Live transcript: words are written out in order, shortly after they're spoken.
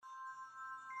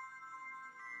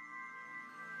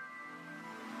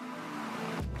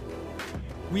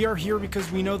We are here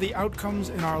because we know the outcomes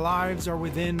in our lives are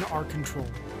within our control.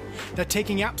 That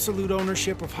taking absolute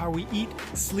ownership of how we eat,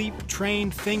 sleep,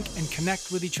 train, think, and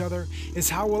connect with each other is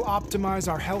how we'll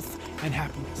optimize our health and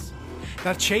happiness.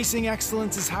 That chasing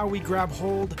excellence is how we grab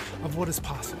hold of what is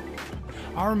possible.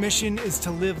 Our mission is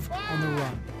to live on the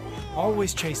run,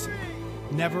 always chasing,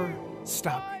 never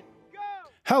stopping.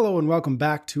 Hello and welcome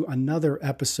back to another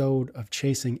episode of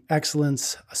Chasing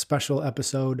Excellence, a special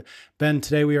episode. Ben,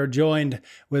 today we are joined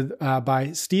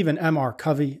by Stephen M.R.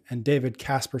 Covey and David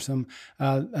Casperson.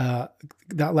 That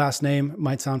last name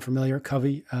might sound familiar,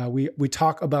 Covey. We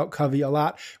talk about Covey a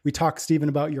lot. We talk, Stephen,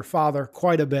 about your father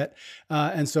quite a bit.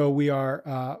 And so we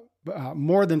are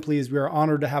more than pleased. We are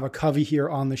honored to have a Covey here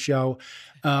on the show.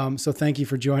 So thank you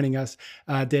for joining us.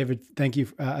 David, thank you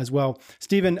as well.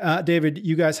 Stephen, David,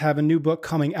 you guys have a new book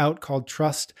coming out called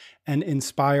Trust and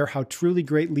Inspire: How Truly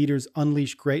Great Leaders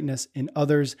Unleash Greatness in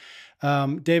Others.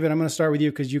 David, I'm going to start with you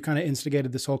because you kind of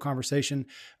instigated this whole conversation.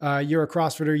 You're a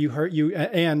CrossFitter.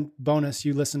 And bonus,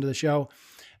 you listened to the show.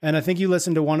 And I think you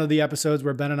listened to one of the episodes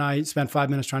where Ben and I spent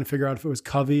 5 minutes trying to figure out if it was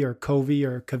Covey or Covey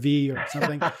or Covey or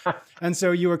something. And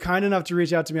so you were kind enough to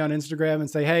reach out to me on Instagram and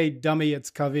say, "Hey, dummy, it's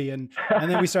Covey." And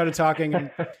then we started talking.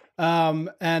 You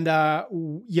and I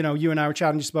were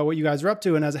chatting just about what you guys are up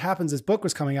to. And as it happens, this book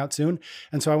was coming out soon.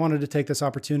 And so I wanted to take this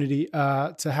opportunity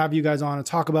to have you guys on and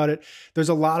talk about it. There's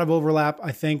a lot of overlap,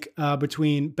 I think,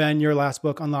 between Ben, your last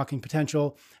book, Unlocking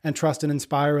Potential, and Trust and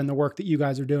Inspire, and the work that you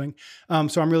guys are doing.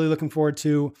 So I'm really looking forward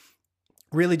to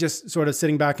really just sort of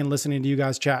sitting back and listening to you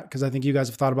guys chat, because I think you guys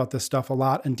have thought about this stuff a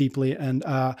lot and deeply, and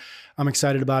I'm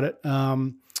excited about it.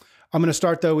 I'm going to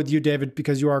start though with you, David,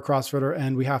 because you are a CrossFitter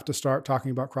and we have to start talking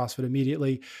about CrossFit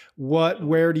immediately.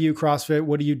 Where do you CrossFit?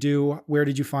 What do you do? Where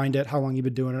did you find it? How long have you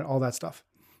been doing it? All that stuff.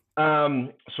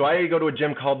 So I go to a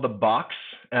gym called The Box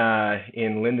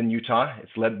in Linden, Utah.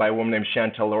 It's led by a woman named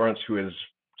Chantel Lawrence, who is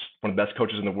one of the best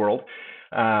coaches in the world.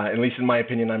 At least in my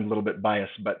opinion, I'm a little bit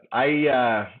biased, but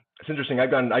it's interesting.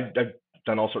 I've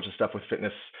done all sorts of stuff with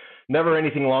fitness. Never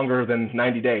anything longer than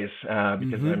 90 days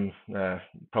because I'm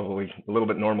probably a little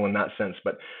bit normal in that sense.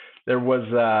 But there was,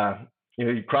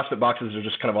 CrossFit boxes are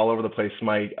just kind of all over the place.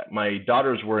 My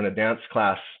daughters were in a dance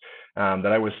class that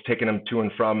I was taking them to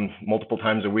and from multiple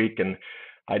times a week, and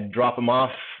I'd drop them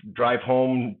off, drive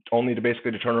home, only to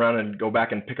basically to turn around and go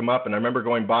back and pick them up. And I remember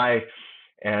going by,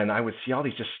 and I would see all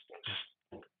these just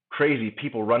crazy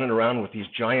people running around with these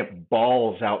giant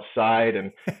balls outside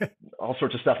and all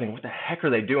sorts of stuff. Thinking, what the heck are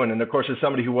they doing? And of course, as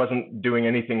somebody who wasn't doing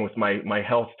anything with my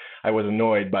health, I was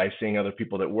annoyed by seeing other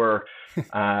people that were.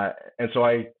 And so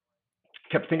I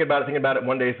kept thinking about it.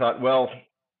 One day I thought, well,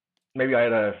 maybe I had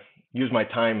to use my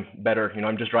time better.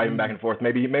 I'm just driving back and forth.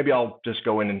 Maybe I'll just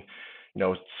go in and,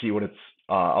 see what it's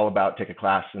all about, take a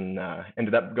class, and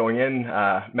ended up going in,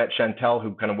 met Chantel,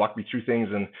 who kind of walked me through things.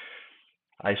 And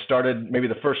I started, maybe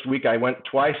the first week I went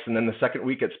twice, and then the second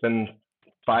week it's been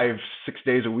 5-6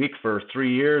 days a week for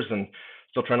 3 years, and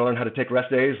still trying to learn how to take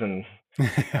rest days and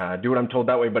do what I'm told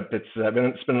that way. But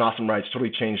it's been an awesome ride. It's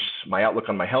totally changed my outlook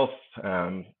on my health.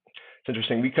 It's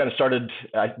interesting. We kind of started,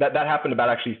 that happened about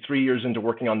actually 3 years into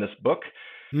working on this book.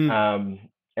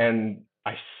 And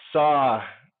I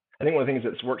think one of the things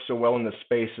that's worked so well in this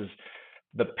space is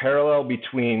the parallel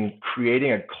between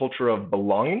creating a culture of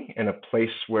belonging in a place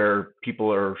where people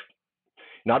are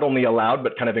not only allowed,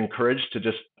 but kind of encouraged to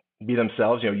just be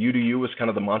themselves. You do you was kind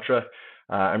of the mantra.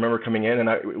 I remember coming in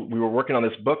and we were working on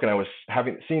this book, and I was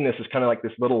seeing this as kind of like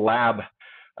this little lab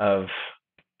of,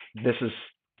 this is,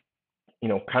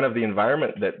 kind of the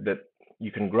environment that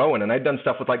you can grow in. And I'd done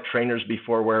stuff with like trainers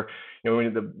before where,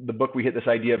 in the book, we hit this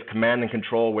idea of command and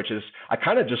control, which is, I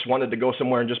kind of just wanted to go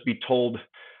somewhere and just be told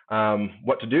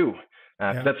what to do.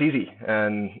 That's easy.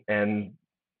 And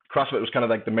CrossFit was kind of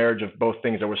like the marriage of both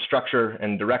things. There was structure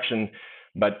and direction,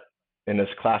 but in this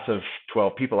class of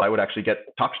 12 people, I would actually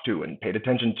get talked to and paid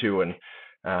attention to, and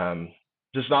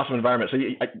just an awesome environment. So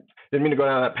I didn't mean to go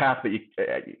down that path, but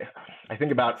I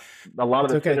think about a lot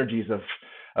of the synergies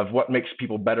of what makes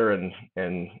people better, and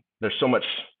there's so much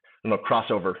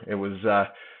crossover. It was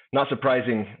not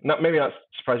surprising. Maybe not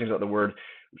surprising is not the word.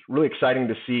 It's really exciting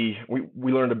to see.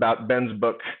 We learned about Ben's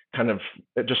book.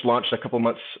 It just launched a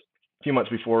few months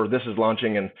before this is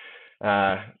launching, and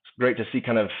it's great to see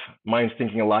kind of minds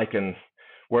thinking alike and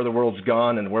where the world's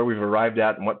gone and where we've arrived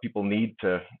at and what people need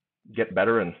to get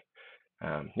better. And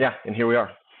and here we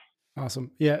are.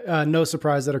 Awesome. Yeah. No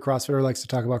surprise that a CrossFitter likes to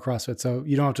talk about CrossFit. So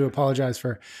you don't have to apologize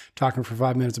for talking for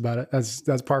 5 minutes about it.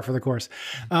 That's par for the course.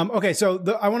 Okay. So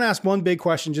I want to ask one big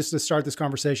question just to start this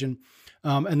conversation.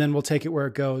 And then we'll take it where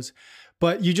it goes.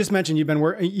 But you just mentioned you've been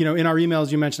working, in our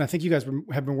emails, you mentioned, I think you guys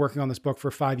have been working on this book for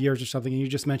 5 years or something. And you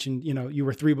just mentioned, you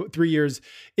were 3 years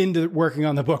into working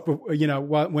on the book,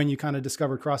 when you kind of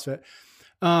discovered CrossFit.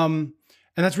 And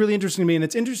that's really interesting to me. And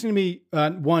it's interesting to me,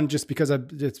 one, just because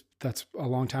that's a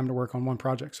long time to work on one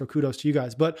project. So kudos to you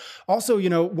guys. But also,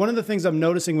 one of the things I'm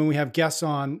noticing when we have guests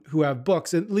on who have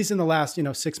books, at least in the last,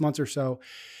 6 months or so,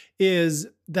 is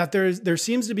that there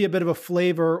seems to be a bit of a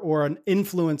flavor or an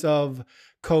influence of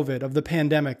COVID, of the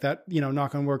pandemic that,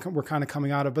 knock on wood, we're kind of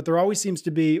coming out of. But there always seems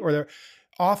to be, or there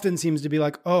often seems to be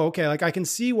like, oh, okay, like I can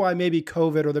see why maybe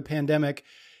COVID or the pandemic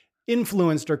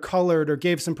influenced or colored or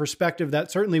gave some perspective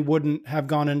that certainly wouldn't have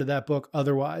gone into that book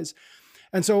otherwise.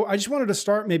 And so I just wanted to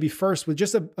start maybe first with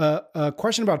just a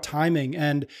question about timing.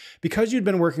 And because you'd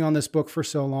been working on this book for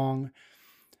so long,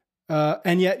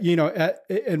 and yet,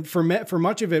 and for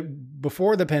much of it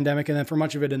before the pandemic, and then for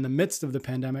much of it in the midst of the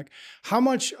pandemic, how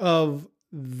much of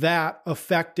that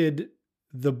affected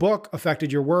the book,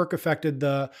 affected your work, affected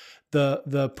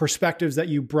the perspectives that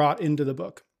you brought into the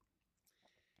book?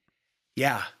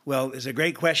 Yeah, well, it's a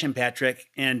great question, Patrick.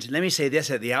 And let me say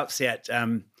this at the outset.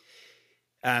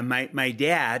 My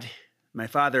dad, my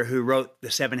father, who wrote The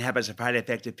 7 Habits of Highly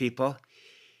Effective People,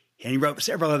 and he wrote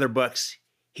several other books,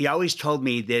 he always told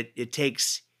me that it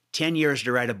takes 10 years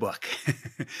to write a book.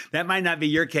 That might not be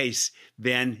your case,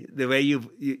 Ben, the way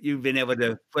you've been able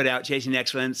to put out Chasing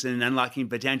Excellence and Unlocking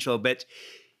Potential, but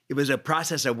it was a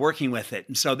process of working with it.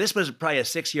 And so this was probably a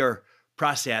 6-year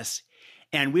process.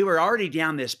 And we were already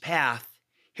down this path.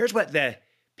 Here's what the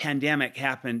pandemic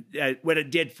happened, what it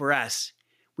did for us.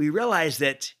 We realized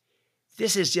that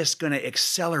this is just going to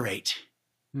accelerate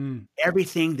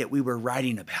everything that we were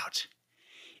writing about.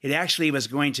 It actually was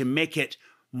going to make it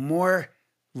more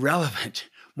relevant,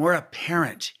 more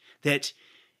apparent that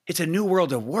it's a new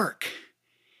world of work.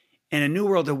 And a new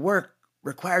world of work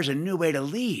requires a new way to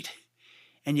lead.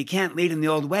 And you can't lead in the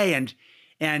old way.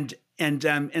 And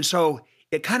so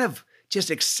it kind of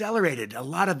just accelerated a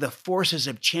lot of the forces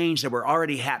of change that were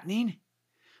already happening,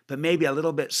 but maybe a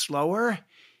little bit slower.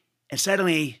 And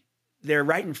suddenly they're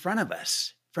right in front of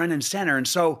us, front and center. And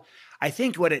so I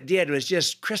think what it did was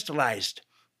just crystallized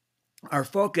our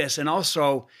focus. And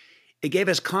also it gave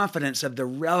us confidence of the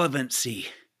relevancy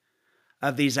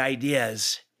of these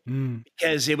ideas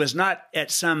because it was not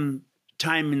at some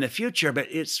time in the future, but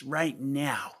it's right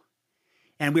now.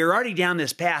 And we were already down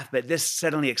this path, but this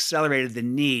suddenly accelerated the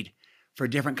need for a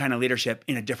different kind of leadership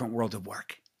in a different world of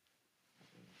work.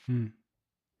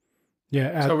 Yeah,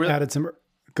 added some.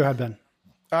 Go ahead, Ben.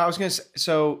 I was going to say,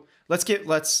 so let's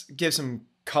give some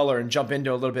color and jump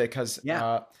into a little bit because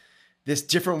this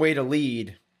different way to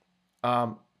lead,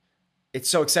 it's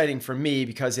so exciting for me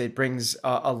because it brings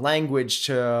a language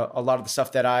to a lot of the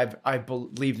stuff that I've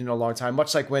believed in a long time.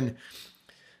 Much like when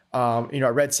I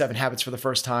read 7 Habits for the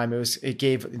first time, it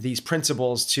gave these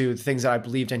principles to the things that I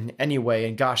believed in anyway.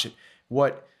 And gosh,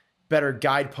 what better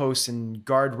guideposts and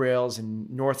guardrails and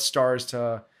North Stars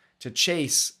to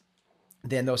chase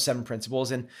than those 7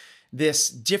 principles. And this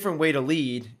different way to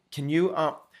lead, can you,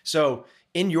 so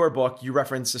in your book, you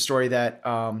reference the story that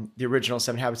the original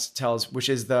 7 Habits tells, which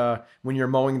is when you're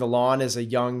mowing the lawn as a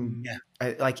young,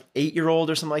 like 8-year-old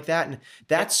or something like that. And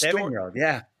that story, 7-year-old,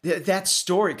 yeah. That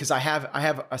story, because I have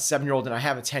a 7-year-old and I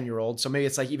have a 10-year-old, so maybe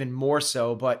it's like even more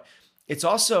so, but it's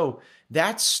also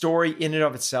that story in and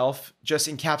of itself just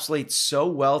encapsulates so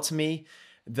well to me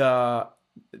the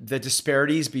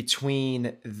disparities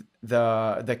between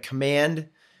the command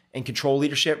and control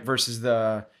leadership versus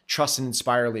the trust and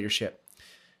inspire leadership.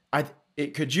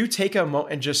 Could you take a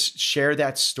moment and just share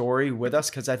that story with us?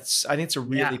 Because I think it's a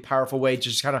really powerful way to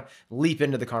just kind of leap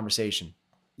into the conversation.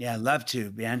 Yeah, I'd love to,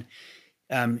 Ben.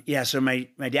 So my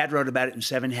dad wrote about it in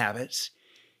 7 Habits.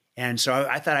 And so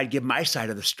I thought I'd give my side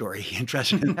of the story.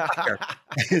 Interesting.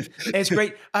 It's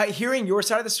great. Hearing your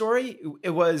side of the story,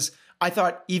 I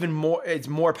thought it's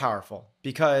more powerful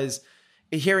because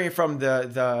hearing it from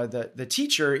the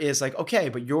teacher is like, okay,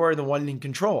 but you're the one in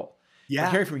control. Yeah.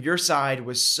 But hearing from your side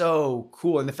was so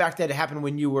cool. And the fact that it happened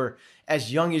when you were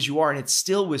as young as you are, and it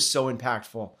still was so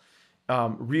impactful,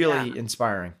 really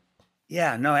inspiring.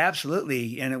 Yeah, no,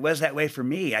 absolutely. And it was that way for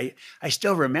me. I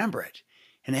still remember it.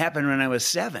 And it happened when I was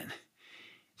 7.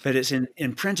 But it's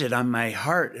imprinted on my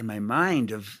heart and my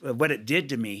mind of what it did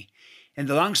to me. And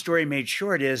the long story made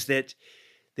short is that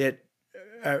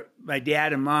my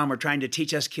dad and mom were trying to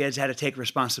teach us kids how to take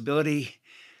responsibility.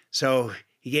 So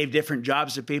he gave different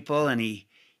jobs to people, and he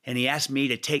asked me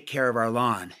to take care of our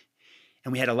lawn.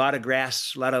 And we had a lot of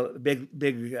grass, a lot of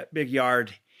big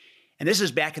yard. And this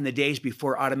is back in the days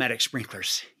before automatic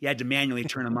sprinklers. You had to manually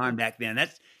turn them on back then.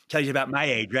 That tells you about my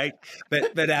age, right?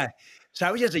 But So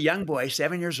I was just a young boy,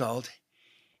 7 years old.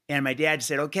 And my dad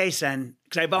said, okay, son,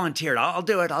 because I volunteered, I'll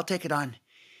do it. I'll take it on.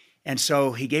 And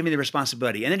so he gave me the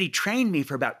responsibility. And then he trained me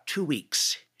for about 2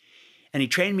 weeks. And he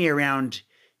trained me around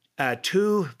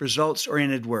 2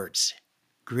 results-oriented words,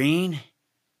 green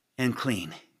and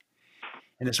clean.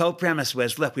 And his whole premise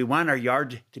was, look, we want our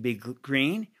yard to be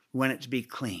green. We want it to be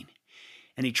clean.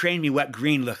 And he trained me what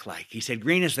green looked like. He said,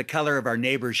 green is the color of our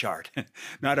neighbor's yard,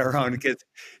 not our own, because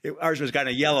ours was kind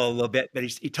of yellow a little bit. But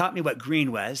he taught me what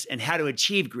green was and how to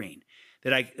achieve green,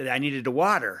 that I needed to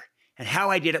water. And how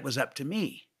I did it was up to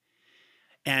me.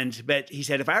 But he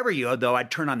said, if I were you, though,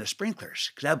 I'd turn on the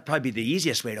sprinklers, because that would probably be the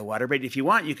easiest way to water. But if you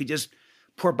want, you could just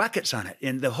pour buckets on it.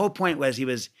 And the whole point was he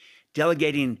was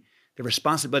delegating the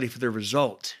responsibility for the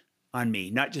result on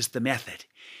me, not just the method.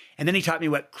 And then he taught me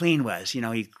what clean was. You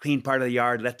know, he cleaned part of the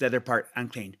yard, left the other part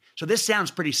unclean. So this sounds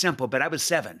pretty simple, but I was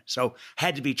 7, so I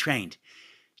had to be trained.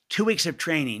 2 weeks of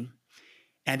training.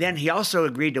 And then he also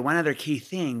agreed to one other key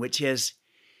thing, which is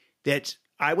that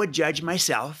I would judge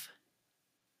myself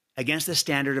against the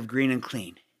standard of green and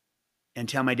clean and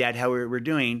tell my dad how we were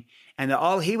doing. And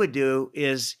all he would do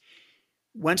is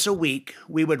once a week,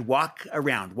 we would walk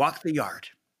the yard.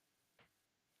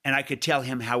 And I could tell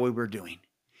him how we were doing.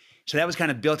 So that was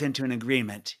kind of built into an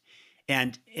agreement.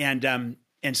 And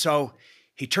so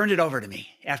he turned it over to me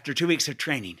after 2 weeks of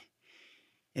training.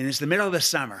 And it's the middle of the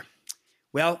summer.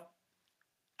 Well,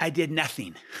 I did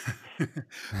nothing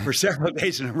for several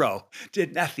days in a row,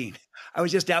 did nothing. I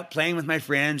was just out playing with my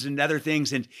friends and other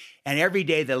things. And every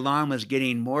day the lawn was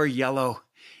getting more yellow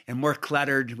and more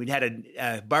cluttered. We'd had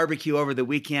a barbecue over the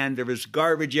weekend. There was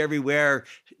garbage everywhere,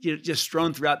 just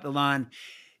strewn throughout the lawn.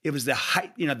 It was the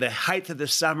height of the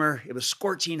summer. It was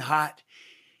scorching hot.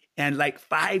 And like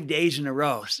 5 days in a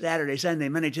row, Saturday, Sunday,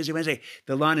 Monday, Tuesday, Wednesday,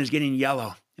 the lawn is getting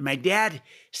yellow. And my dad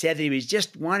said that he was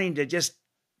just wanting to just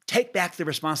take back the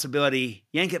responsibility,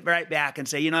 yank it right back and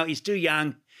say, he's too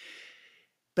young.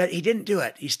 But he didn't do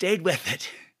it. He stayed with it.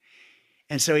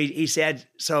 And so he said,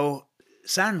 so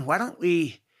son, why don't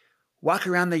we walk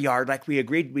around the yard like we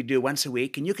agreed we'd do once a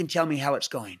week, and you can tell me how it's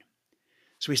going.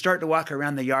 So we start to walk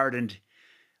around the yard, and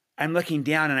I'm looking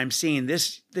down and I'm seeing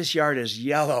this yard is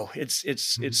yellow.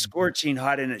 It's scorching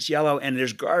hot and it's yellow and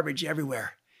there's garbage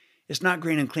everywhere. It's not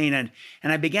green and clean. And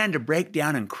I began to break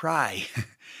down and cry.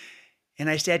 And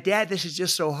I said, Dad, this is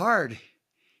just so hard.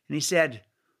 And he said,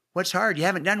 what's hard? You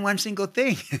haven't done one single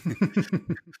thing.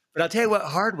 But I'll tell you what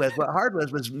hard was. What hard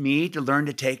was me to learn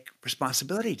to take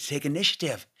responsibility, to take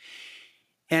initiative.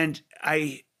 And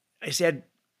my dad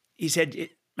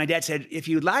said, if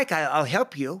you'd like, I'll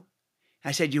help you.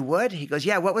 I said, you would? He goes,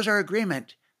 yeah, what was our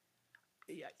agreement?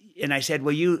 And I said,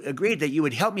 well, you agreed that you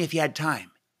would help me if you had time.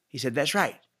 He said, that's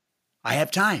right. I have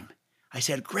time. I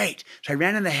said, great. So I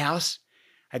ran in the house.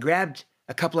 I grabbed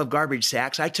a couple of garbage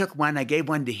sacks. I took one. I gave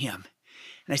one to him.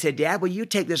 And I said, Dad, will you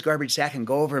take this garbage sack and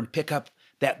go over and pick up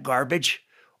that garbage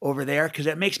over there? Because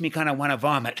it makes me kind of want to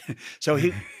vomit. So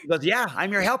he goes, yeah,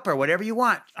 I'm your helper. Whatever you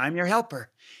want. I'm your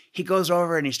helper. He goes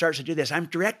over and he starts to do this. I'm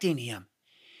directing him.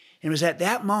 And it was at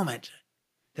that moment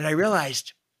that I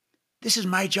realized this is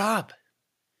my job.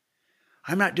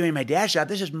 I'm not doing my dad's job.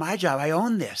 This is my job. I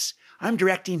own this. I'm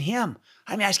directing him.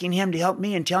 I'm asking him to help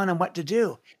me and telling him what to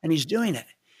do. And he's doing it.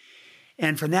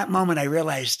 And from that moment, I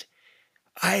realized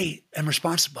I am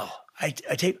responsible.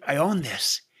 I own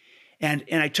this. And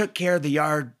I took care of the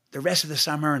yard the rest of the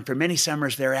summer and for many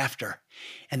summers thereafter.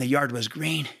 And the yard was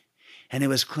green and it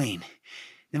was clean.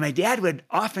 And my dad would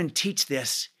often teach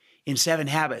this in 7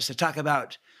 Habits to talk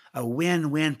about a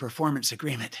win-win performance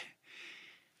agreement.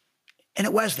 And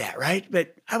it was that, right?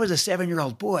 But I was a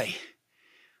 7-year-old boy.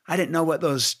 I didn't know what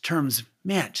those terms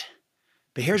meant.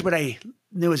 But here's what I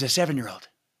knew as a 7-year-old.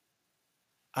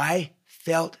 I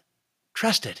felt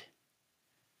trusted.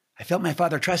 I felt my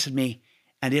father trusted me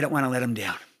and didn't want to let him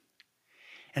down.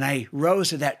 And I rose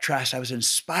to that trust. I was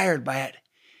inspired by it.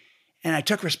 And I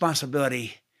took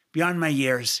responsibility beyond my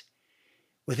years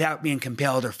without being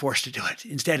compelled or forced to do it.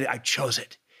 Instead, I chose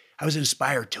it. I was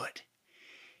inspired to it.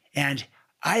 And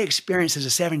I experienced as a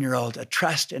 7-year-old a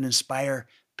trust and inspire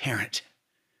parent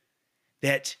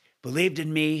that believed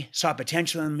in me, saw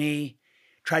potential in me,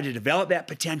 tried to develop that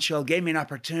potential, gave me an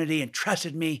opportunity and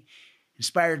trusted me,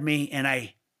 inspired me, and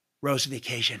I rose to the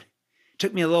occasion. It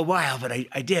took me a little while, but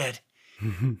I did.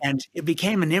 And it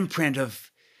became an imprint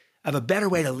of a better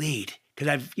way to lead, because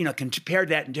I've compared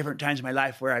that in different times in my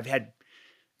life where I've had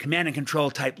command and control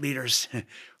type leaders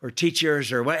or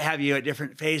teachers or what have you at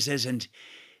different phases, and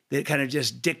that kind of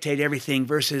just dictate everything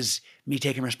versus me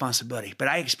taking responsibility. But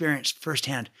I experienced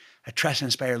firsthand a trust and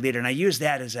inspired leader. And I use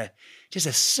that as just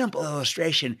a simple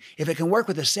illustration. If it can work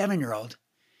with a 7-year-old,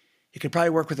 it could probably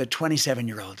work with a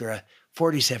 27-year-old or a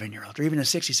 47-year-old or even a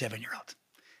 67-year-old.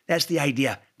 That's the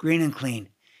idea. Green and clean.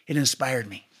 It inspired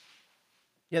me.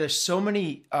 Yeah, there's so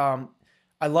many.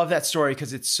 I love that story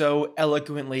because it's so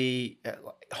eloquently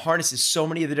harnesses so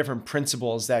many of the different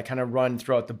principles that kind of run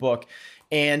throughout the book,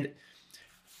 and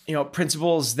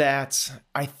principles that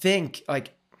I think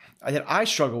that I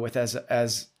struggle with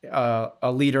as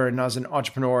a leader and as an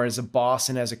entrepreneur, as a boss,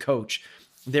 and as a coach.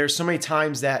 There's so many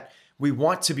times that we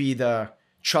want to be the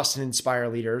trust and inspire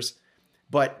leaders,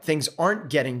 but things aren't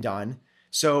getting done.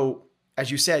 So, as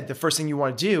you said, the first thing you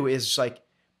want to do is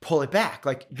pull it back.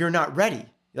 You're not ready.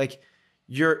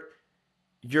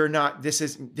 You're not,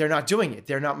 they're not doing it.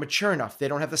 They're not mature enough. They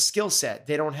don't have the skill set.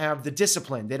 They don't have the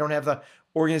discipline. They don't have the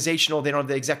organizational, they don't have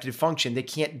the executive function. They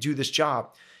can't do this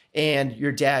job. And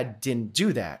your dad didn't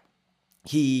do that.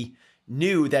 He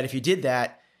knew that if you did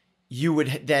that, you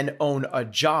would then own a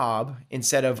job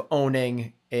instead of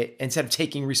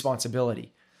taking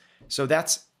responsibility. So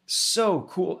that's so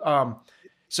cool.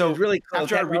 So really cool.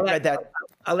 After I reread that,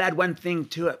 I'll add one thing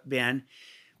to it, Ben.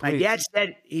 My dad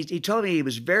said, he told me he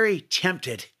was very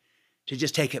tempted to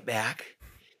just take it back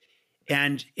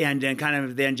and then kind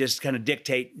of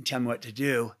dictate and tell me what to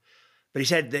do. But he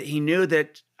said that he knew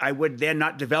that I would then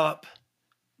not develop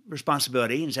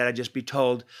responsibility. Instead, I'd just be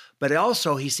told. But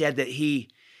also he said that he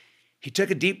took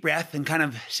a deep breath and kind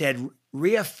of said,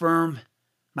 reaffirm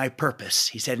my purpose,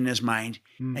 he said in his mind.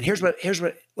 And here's what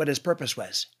his purpose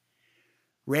was.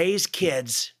 Raise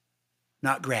kids,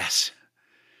 not grass.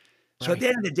 So at the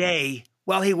end of the day,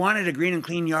 while he wanted a green and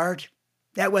clean yard,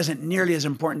 that wasn't nearly as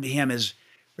important to him as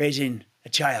raising a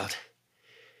child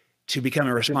to become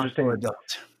a responsible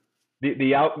adult.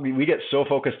 We get so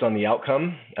focused on the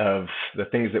outcome of the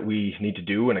things that we need to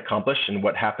do and accomplish and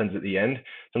what happens at the end.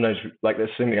 Sometimes, like this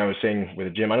thing I was saying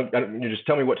with Jim, you just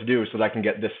tell me what to do so that I can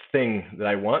get this thing that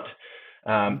I want.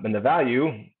 And the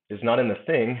value is not in the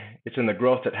thing, it's in the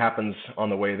growth that happens on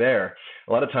the way there.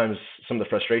 A lot of times, some of the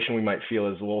frustration we might feel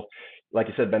is, well, like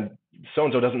you said, Ben,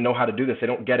 so-and-so doesn't know how to do this. They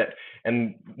don't get it.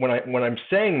 And when I'm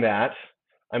saying that,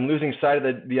 I'm losing sight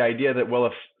of the idea that,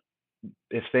 well,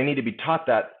 if they need to be taught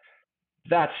that,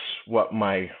 that's what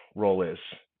my role is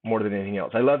more than anything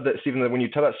else. I love that, Stephen, that when you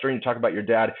tell that story and you talk about your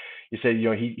dad, you said,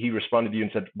 he responded to you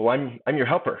and said, well, I'm your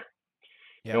helper.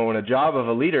 Yeah. And a job of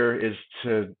a leader is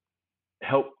to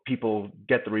help people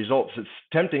get the results. It's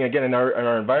tempting, again, in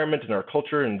our environment, in our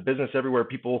culture, and business everywhere,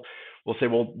 people will say,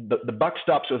 well, the buck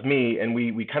stops with me. And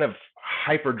we kind of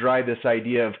hyper drive this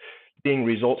idea of being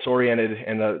results oriented,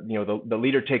 and the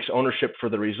leader takes ownership for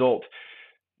the result.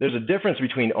 There's a difference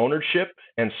between ownership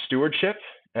and stewardship.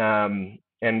 And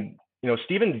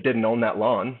Stephen didn't own that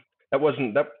lawn. That was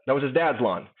his dad's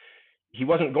lawn. He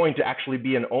wasn't going to actually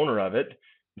be an owner of it.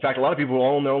 In fact, a lot of people who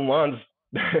own their own lawns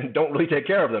don't really take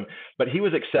care of them. But he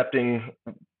was accepting,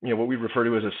 what we refer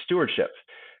to as a stewardship,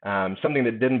 something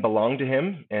that didn't belong to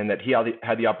him, and that he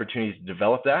had the opportunity to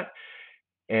develop that.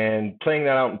 And playing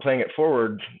that out and playing it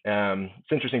forward,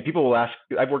 it's interesting. People will ask.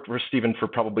 I've worked with Stephen for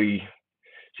probably,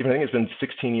 I think it's been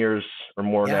 16 years or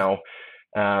more now.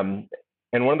 And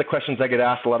one of the questions I get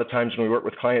asked a lot of times when we work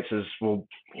with clients is, well,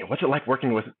 what's it like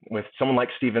working with someone like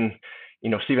Stephen,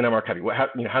 Stephen M. R. Covey?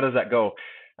 How does that go?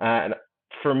 And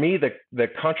for me, the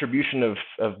contribution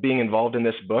of being involved in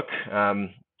this book, I'm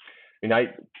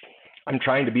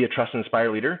trying to be a trust and inspire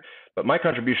leader, but my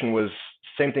contribution was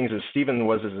same things as Stephen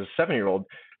was as a 7-year-old.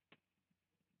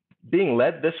 Being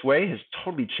led this way has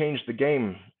totally changed the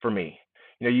game for me.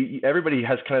 Everybody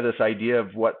has kind of this idea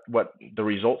of what the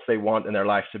results they want in their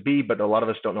life to be, but a lot of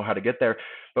us don't know how to get there.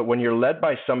 But when you're led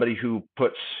by somebody who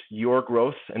puts your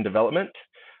growth and development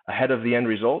ahead of the end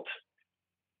result,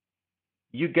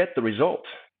 you get the result.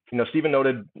 Stephen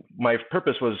noted my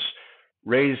purpose was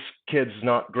raise kids,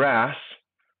 not grass.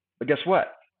 But guess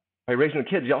what? By raising the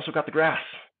kids, you also got the grass.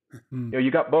 You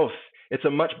got both. It's a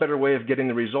much better way of getting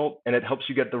the result, and it helps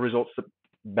you get the results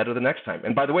better the next time.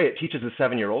 And by the way, it teaches the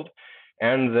 7-year-old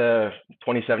and the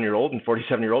 27-year-old and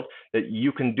 47-year-old that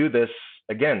you can do this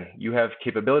again. You have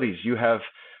capabilities, you have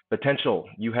potential,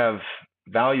 you have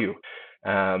value.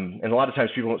 And a lot of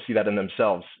times people don't see that in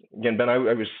themselves. Again, Ben, I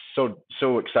was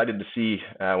so excited to see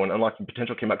when Unlocking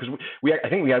Potential came out, because I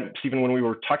think we had, Stephen, when we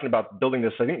were talking about building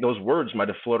this, I think those words might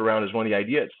have floated around as one of the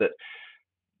ideas, that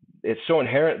it's so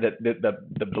inherent that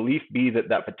the belief be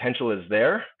that potential is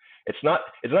there. It's not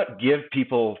give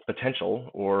people potential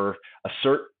or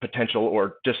assert potential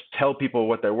or just tell people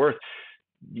what they're worth.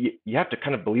 You have to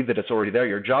kind of believe that it's already there.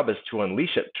 Your job is to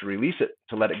unleash it, to release it,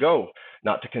 to let it go,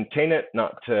 not to contain it,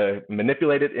 not to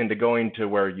manipulate it into going to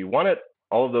where you want it,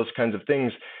 all of those kinds of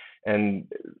things. And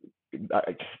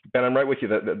Ben, I'm right with you.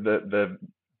 The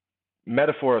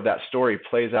metaphor of that story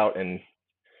plays out in,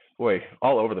 boy,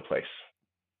 all over the place.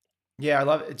 Yeah, I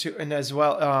love it too. And as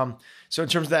well, so in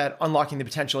terms of that unlocking the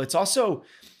potential, it's also,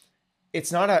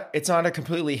 it's not a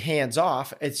completely hands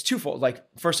off. It's twofold. Like,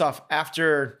 first off,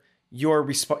 after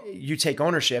you take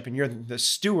ownership and you're the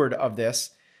steward of this,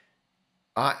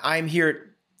 I'm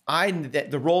here.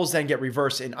 The roles then get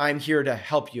reversed, and I'm here to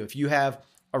help you. If you have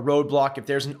a roadblock, if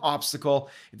there's an obstacle,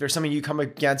 if there's something you come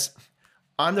against,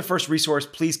 I'm the first resource.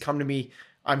 Please come to me.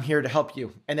 I'm here to help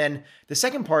you. And then the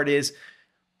second part is,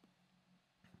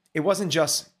 it wasn't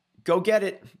just go get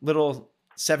it, little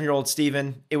 7-year-old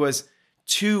Steven. It was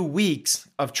 2 weeks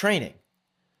of training.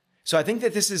 So I think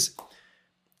that this is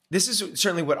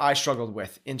certainly what I struggled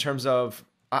with in terms of,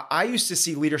 I used to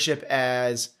see leadership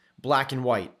as black and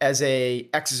white, as a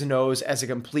X's and O's, as a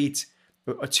complete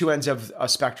two ends of a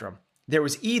spectrum. There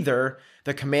was either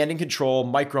the command and control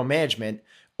micromanagement,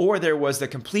 or there was the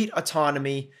complete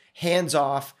autonomy, hands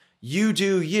off, you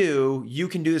do you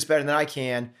can do this better than I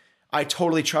can. I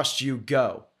totally trust you,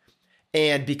 go.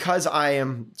 And because I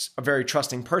am a very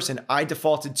trusting person, I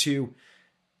defaulted to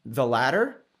the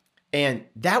latter. And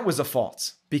that was a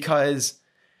fault, because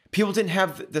people didn't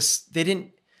have this, they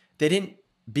didn't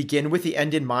begin with the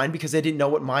end in mind, because they didn't know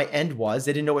what my end was.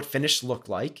 They didn't know what finish looked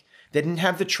like. They didn't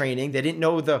have the training. They didn't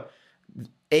know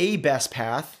a best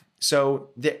path. So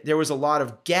there was a lot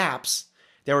of gaps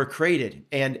that were created.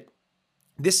 And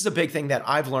this is a big thing that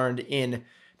I've learned in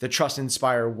the Trust and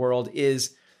Inspire world,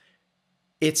 is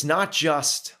it's not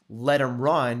just let them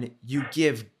run. You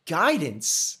give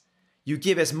guidance. You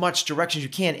give as much direction as you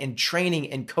can in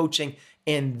training and coaching.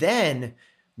 And then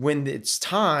when it's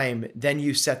time, then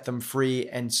you set them free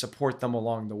and support them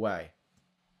along the way.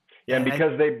 Yeah, and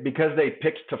because they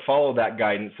picked to follow that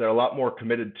guidance, they're a lot more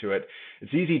committed to it.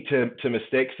 It's easy to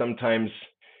mistake sometimes,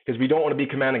 because we don't want to be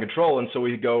command and control, and so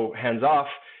we go hands off,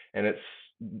 and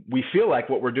we feel like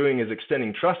what we're doing is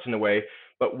extending trust in a way,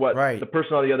 but what the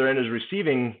person on the other end is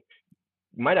receiving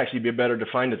might actually be better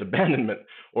defined as abandonment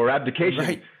or abdication.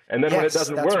 Right. And then when it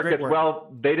doesn't work, it's,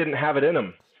 well, they didn't have it in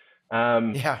them.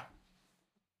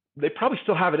 They probably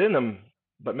still have it in them,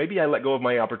 but maybe I let go of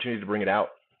my opportunity to bring it out.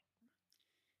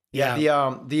 Yeah.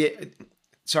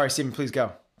 Sorry, Stephen, please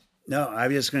go. No, I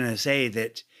was just going to say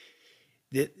that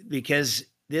because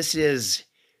this is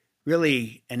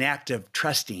really an act of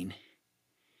trusting,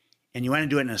 and you want to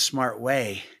do it in a smart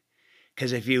way,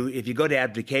 because if you go to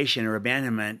abdication or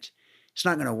abandonment, it's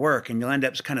not going to work, and you'll end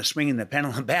up kind of swinging the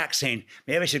pendulum back, saying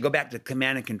maybe I should go back to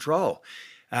command and control,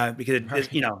 because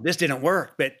this didn't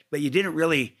work. But you didn't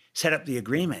really set up the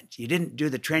agreement. You didn't do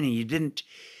the training. You didn't.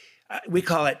 We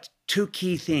call it 2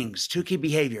 key things, 2 key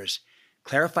behaviors: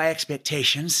 clarify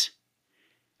expectations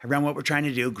around what we're trying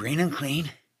to do, green and clean,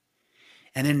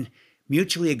 and then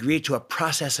mutually agree to a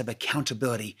process of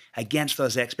accountability against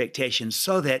those expectations,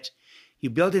 so that you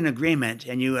build an agreement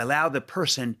and you allow the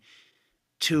person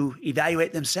to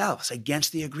evaluate themselves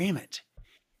against the agreement.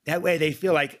 That way they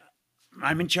feel like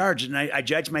I'm in charge, and I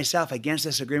judge myself against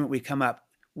this agreement we come up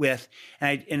with.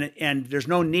 And there's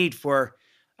no need for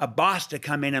a boss to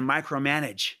come in and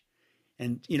micromanage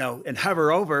and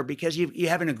hover over, because you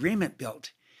have an agreement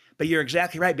built. But you're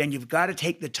exactly right, Ben. You've got to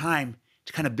take the time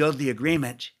to kind of build the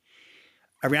agreement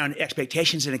around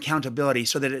expectations and accountability,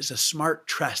 so that it's a smart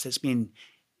trust that's being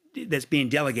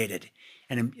delegated,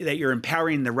 and that you're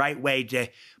empowering the right way to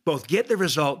both get the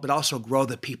result, but also grow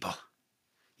the people.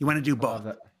 You want to do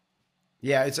both.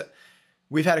 Yeah,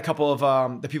 we've had a couple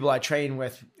of the people I train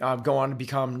with go on to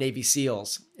become Navy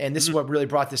SEALs. And this is what really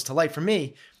brought this to light for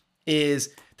me, is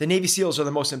the Navy SEALs are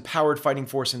the most empowered fighting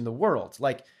force in the world.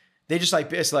 Like, they just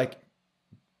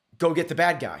go get the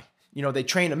bad guy. They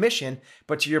train a mission,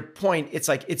 but to your point, it's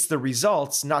like, it's the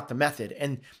results, not the method.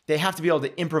 And they have to be able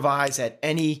to improvise at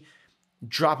any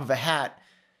drop of a hat.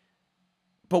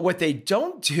 But what they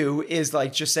don't do is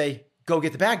just say, go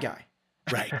get the bad guy.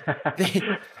 Right.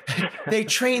 They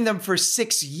train them for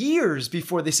 6 years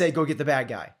before they say, go get the bad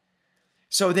guy.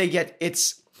 So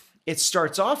it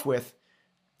starts off with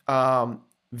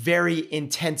very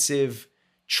intensive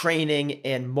training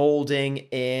and molding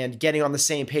and getting on the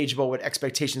same page about what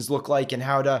expectations look like, and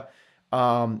how to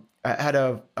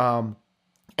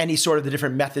any sort of the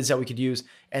different methods that we could use.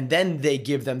 And then they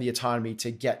give them the autonomy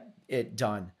to get it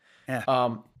done. Yeah.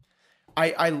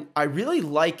 I really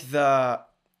like the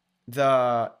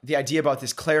idea about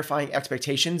this clarifying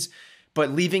expectations,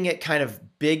 but leaving it kind of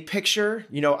big picture.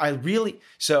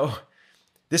 So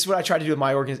this is what I try to do with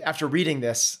my organization. After reading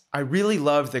this, I really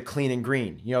love the clean and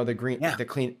green, the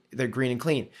green and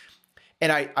clean.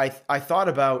 And I thought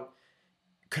about,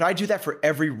 could I do that for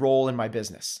every role in my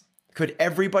business? Could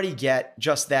everybody get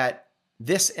just that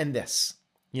this and this.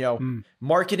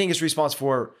 Marketing is responsible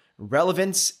for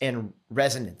relevance and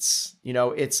resonance.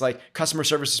 It's like customer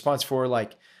service is responsible for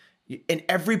like, and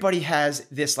everybody has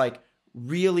this like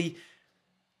really,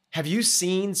 have you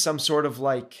seen some sort of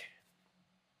like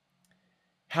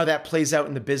how that plays out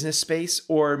in the business space,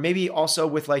 or maybe also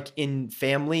with like in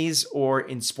families or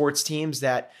in sports teams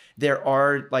that there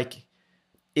are like,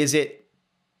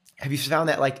 have you found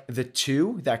that like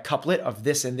that couplet of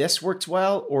this and this works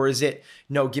well? Or is it,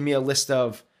 no, give me a list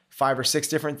of 5 or 6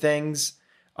 different things?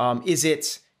 Is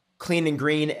it clean and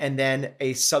green and then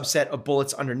a subset of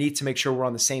bullets underneath to make sure we're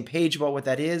on the same page about what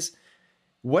that is?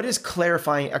 What does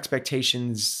clarifying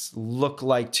expectations look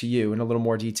like to you in a little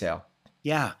more detail?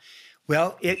 Yeah,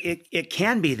 well, it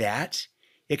can be that.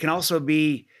 It can also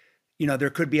be, there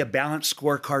could be a balanced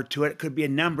scorecard to it. It could be a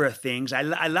number of things. I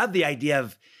love the idea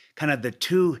of kind of the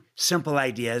 2 simple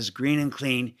ideas, green and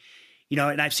clean,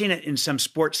 and I've seen it in some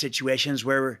sports situations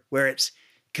where it's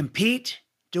compete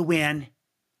to win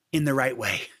in the right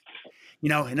way.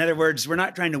 In other words, we're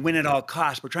not trying to win at all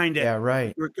costs. We're trying to,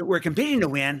 right. We're competing to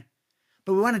win,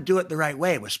 but we want to do it the right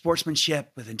way with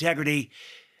sportsmanship, with integrity,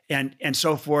 and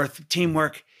so forth,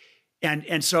 teamwork.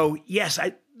 And so, yes,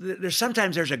 there's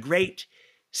a great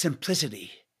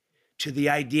simplicity to the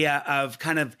idea of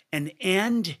kind of an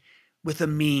end with a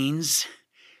means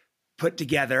put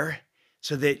together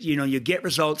so that, you get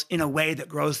results in a way that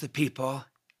grows the people.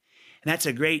 And that's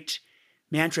a great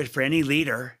mantra for any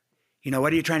leader.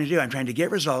 What are you trying to do? I'm trying to get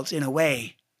results in a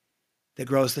way that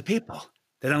grows the people,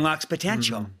 that unlocks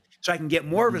potential, so I can get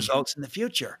more results in the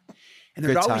future. And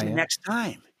there's always the next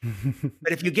time.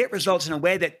 But if you get results in a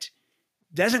way that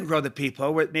doesn't grow the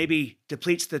people, where it maybe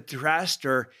depletes the trust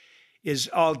or is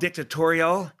all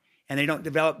dictatorial, and they don't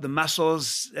develop the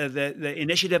muscles, the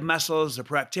initiative muscles, the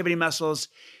proactivity muscles,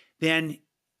 then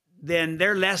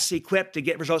they're less equipped to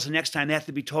get results the next time. They have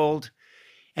to be told.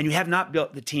 And you have not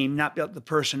built the team, not built the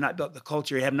person, not built the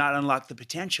culture. You have not unlocked the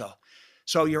potential.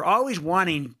 So you're always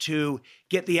wanting to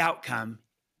get the outcome.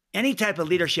 Any type of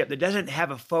leadership that doesn't have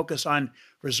a focus on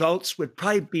results would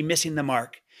probably be missing the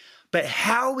mark. But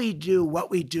how we do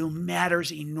what we do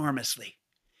matters enormously.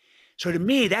 So to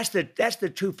me, that's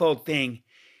the twofold thing,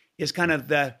 is kind of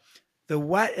the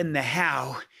what and the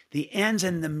how, the ends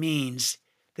and the means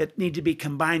that need to be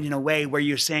combined in a way where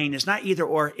you're saying it's not either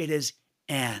or, it is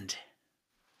and.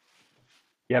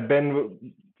 Yeah,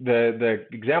 Ben, the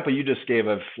example you just gave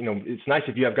of, it's nice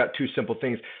if you have got 2 simple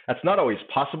things. That's not always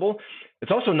possible.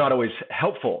 It's also not always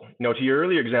helpful. To your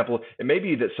earlier example, it may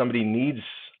be that somebody needs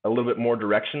a little bit more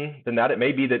direction than that. It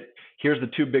may be that here's the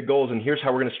 2 big goals and here's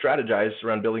how we're going to strategize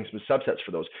around building some subsets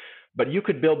for those. But you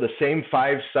could build the same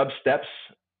 5 sub-steps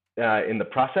in the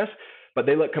process, but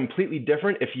they look completely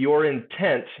different if your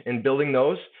intent in building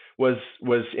those was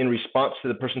in response to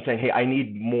the person saying, hey, I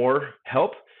need more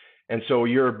help. And so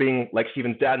you're being like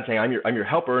Stephen's dad and saying, I'm your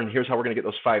helper, and here's how we're going to get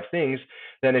those 5 things.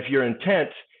 Then if your intent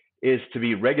is to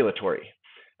be regulatory,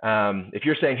 if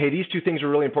you're saying, hey, these 2 things are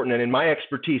really important, and in my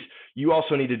expertise, you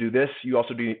also need to do this, you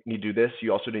also need to do this,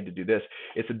 you also need to do this.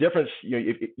 It's a difference.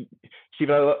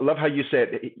 Stephen, I love how you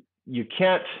said you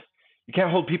can't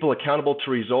hold people accountable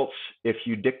to results if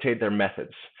you dictate their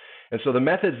methods. And so the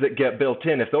methods that get built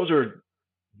in, if those are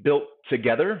built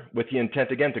together with the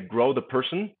intent, again, to grow the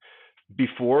person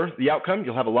before the outcome,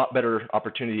 you'll have a lot better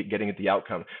opportunity at getting at the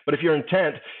outcome. But if your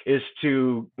intent is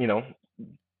to,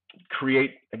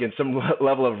 create, again, some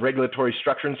level of regulatory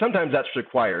structure, and sometimes that's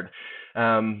required.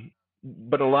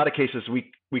 But in a lot of cases,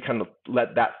 we kind of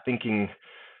let that thinking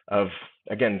of,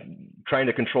 again, trying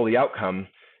to control the outcome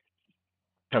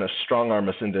kind of strong arm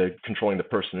us into controlling the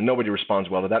person. And nobody responds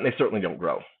well to that, and they certainly don't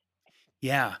grow.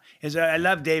 Yeah. I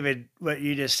love, David, what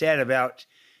you just said about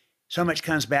so much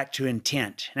comes back to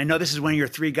intent. And I know this is one of your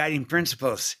 3 guiding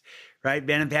principles, right,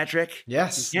 Ben and Patrick?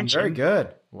 Yes, Intention. Very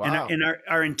good. Wow. And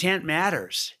our intent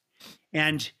matters.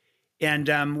 And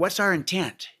what's our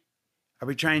intent? Are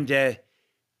we trying to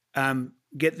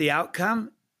get the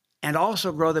outcome and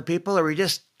also grow the people, or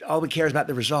all we care is about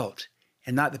the result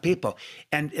and not the people?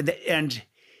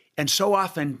 And so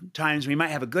oftentimes we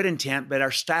might have a good intent, but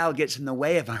our style gets in the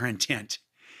way of our intent.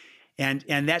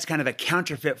 And that's kind of a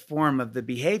counterfeit form of the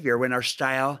behavior when our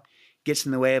style gets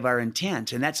in the way of our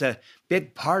intent. And that's a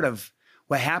big part of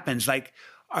what happens. Like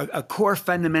a core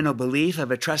fundamental belief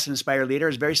of a trust and inspire leader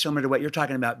is very similar to what you're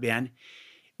talking about, Ben,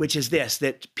 which is this,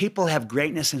 that people have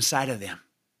greatness inside of them.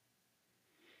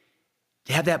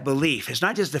 They have that belief. It's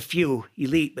not just a few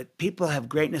elite, but people have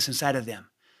greatness inside of them.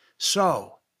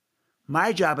 So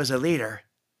my job as a leader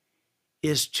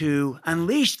is to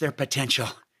unleash their potential,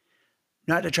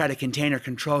 not to try to contain or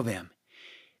control them.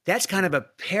 that's kind of a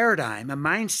paradigm, a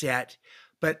mindset,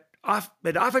 but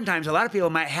oftentimes a lot of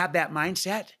people might have that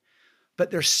mindset,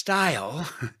 but their style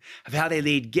of how they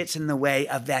lead gets in the way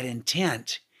of that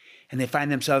intent. And they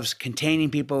find themselves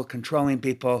containing people, controlling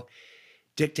people,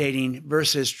 dictating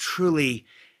versus truly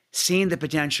seeing the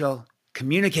potential,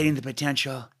 communicating the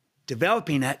potential,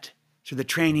 developing it through the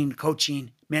training,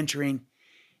 coaching, mentoring,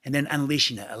 and then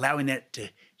unleashing it, allowing it to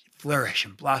flourish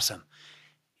and blossom.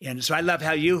 And so I love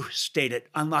how you stated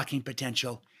unlocking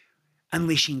potential,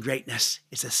 unleashing greatness.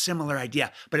 It's a similar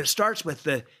idea, but it starts with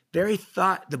the very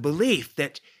thought, the belief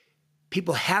that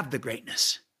people have the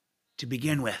greatness to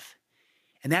begin with.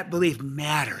 And that belief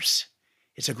matters.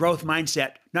 It's a growth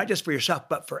mindset, not just for yourself,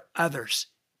 but for others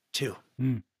too.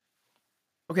 Mm.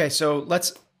 Okay, so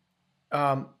let's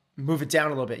move it down a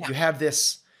little bit. Yeah.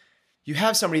 You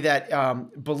have somebody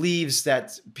that believes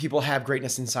that people have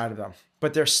greatness inside of them,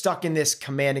 but they're stuck in this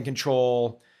command and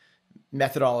control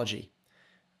methodology.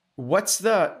 What's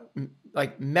the,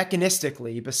 like,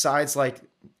 mechanistically, besides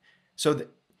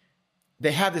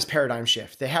they have this paradigm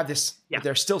shift. They have this, but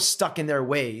they're still stuck in their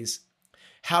ways.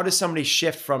 How does somebody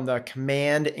shift from the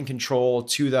command and control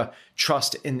to the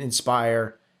trust and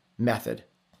inspire method?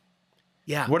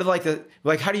 Yeah. What are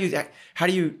how do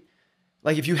you,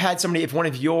 like, if you had somebody, if one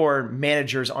of your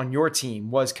managers on your team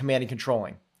was command and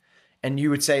controlling, and you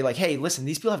would say, like, hey, listen,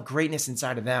 these people have greatness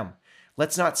inside of them.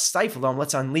 Let's not stifle them.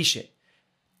 Let's unleash it.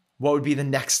 What would be the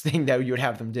next thing that you would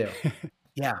have them do?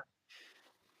 Yeah.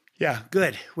 Yeah,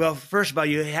 good. Well, first of all,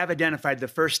 you have identified the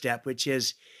first step, which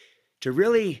is to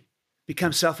really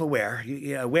become self-aware.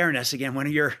 Awareness, again, one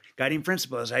of your guiding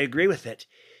principles. I agree with it.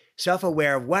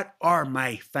 Self-aware of what are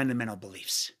my fundamental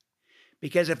beliefs.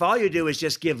 Because if all you do is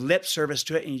just give lip service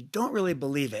to it and you don't really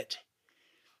believe it,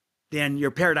 then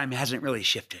your paradigm hasn't really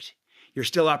shifted. You're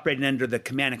still operating under the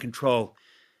command and control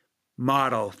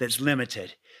model that's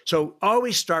limited. So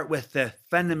always start with the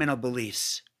fundamental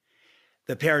beliefs,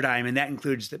 the paradigm, and that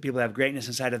includes that people have greatness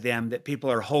inside of them, that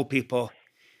people are whole people.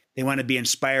 They want to be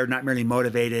inspired, not merely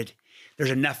motivated.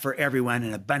 There's enough for everyone,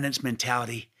 an abundance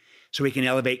mentality, so we can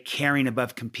elevate caring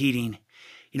above competing.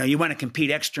 You want to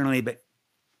compete externally, but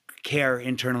care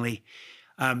internally,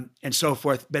 and so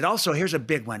forth. But also, here's a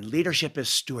big one. Leadership is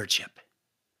stewardship.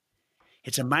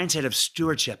 It's a mindset of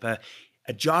stewardship, a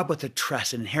job with a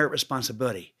trust, an inherent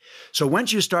responsibility. So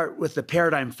once you start with the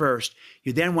paradigm first,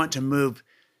 you then want to move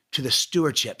to the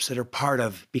stewardships that are part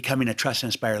of becoming a trust and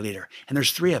inspire leader. And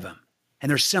there's 3 of them, and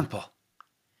they're simple.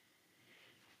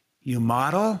 You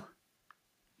model,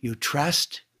 you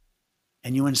trust,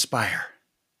 and you inspire.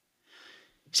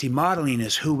 See, modeling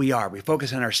is who we are. We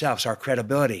focus on ourselves, our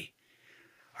credibility,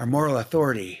 our moral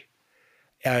authority,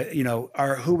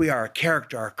 our who we are, our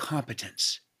character, our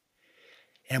competence.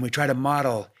 And we try to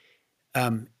model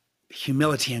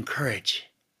humility and courage.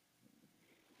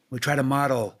 We try to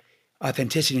model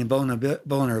authenticity and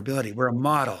vulnerability. We're a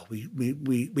model.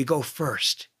 We go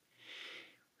first.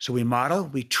 So we model,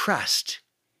 we trust.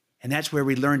 And that's where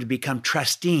we learn to become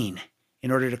trusting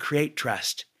in order to create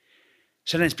trust.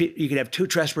 Sometimes you could have 2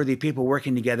 trustworthy people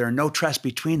working together and no trust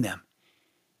between them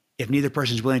if neither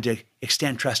person is willing to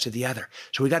extend trust to the other.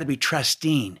 So we got to be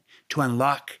trusting to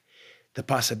unlock the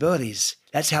possibilities.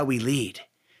 That's how we lead,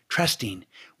 trusting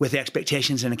with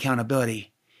expectations and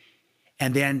accountability.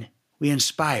 And then we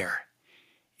inspire.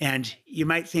 And you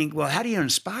might think, well, how do you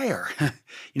inspire?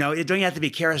 It don't have to be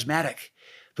charismatic,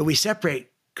 but we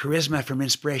separate charisma from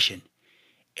inspiration.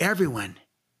 Everyone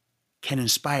can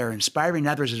inspire. Inspiring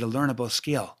others is a learnable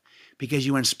skill because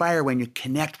you inspire when you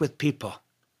connect with people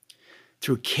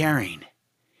through caring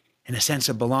and a sense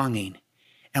of belonging.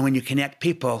 And when you connect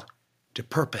people to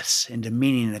purpose and to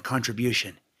meaning and a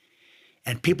contribution.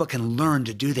 And people can learn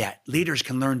to do that. Leaders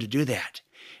can learn to do that.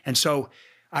 And so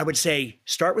I would say,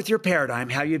 start with your paradigm,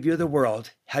 how you view the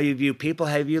world, how you view people,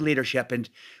 how you view leadership. And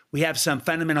we have some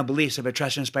fundamental beliefs of a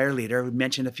trust and inspire leader. We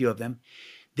mentioned a few of them.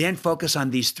 Then focus on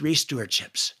these 3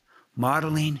 stewardships: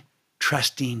 modeling,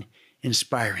 trusting,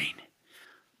 inspiring.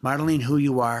 Modeling who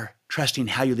you are, trusting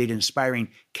how you lead, inspiring,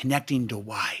 connecting to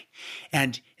why.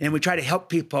 And then we try to help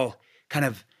people kind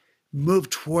of move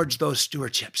towards those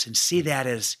stewardships and see that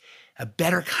as a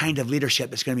better kind of leadership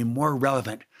that's going to be more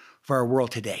relevant for our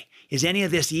world today. Is any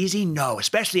of this easy? No,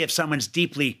 especially if someone's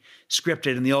deeply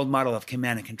scripted in the old model of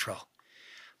command and control.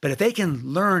 But if they can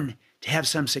learn to have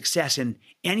some success in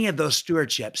any of those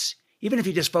stewardships, even if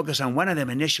you just focus on one of them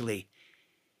initially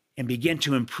and begin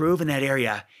to improve in that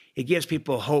area, it gives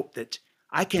people hope that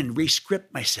I can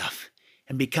re-script myself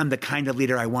and become the kind of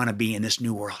leader I want to be in this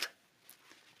new world.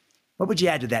 What would you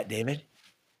add to that, David?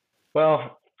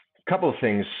 Well, a couple of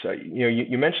things.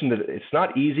 You mentioned that it's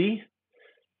not easy,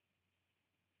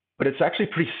 but it's actually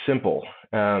pretty simple.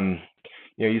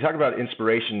 You talk about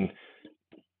inspiration.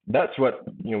 That's what,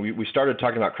 we started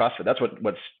talking about CrossFit. That's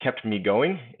what's kept me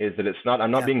going, is that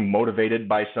I'm not being motivated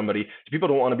by somebody. People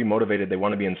don't want to be motivated. They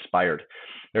want to be inspired.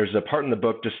 There's a part in the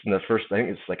book, just in the first, I think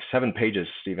it's like 7 pages,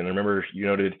 Stephen. I remember you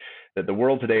noted that the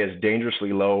world today is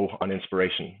dangerously low on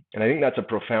inspiration. And I think that's a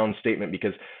profound statement,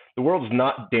 because the world's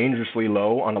not dangerously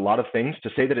low on a lot of things.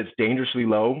 To say that it's dangerously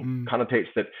low connotates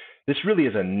that this really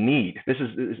is a need.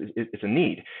 It's a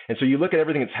need. And so you look at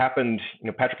everything that's happened,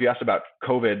 Patrick, you asked about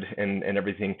COVID and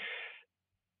everything.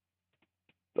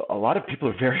 A lot of people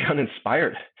are very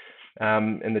uninspired.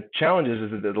 And the challenge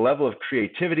is that the level of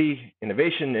creativity,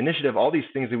 innovation, initiative, all these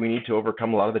things that we need to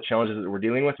overcome a lot of the challenges that we're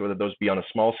dealing with, whether those be on a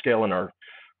small scale in our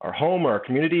home or our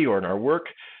community or in our work,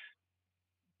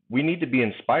 we need to be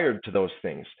inspired to those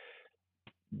things.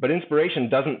 But inspiration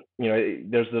doesn't,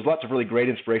 there's lots of really great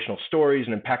inspirational stories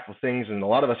and impactful things, and a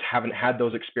lot of us haven't had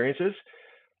those experiences.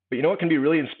 But you know what can be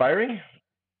really inspiring?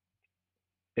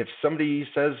 If somebody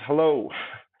says hello,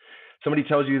 somebody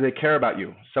tells you they care about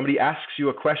you, somebody asks you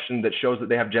a question that shows that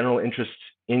they have general interest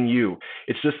in you.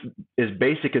 It's just as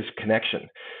basic as connection.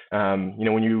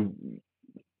 When you,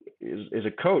 as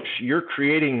a coach, you're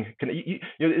creating, this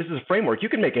is a framework. You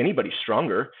can make anybody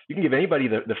stronger. You can give anybody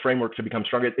the framework to become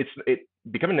stronger.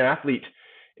 Becoming an athlete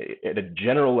at a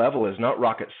general level is not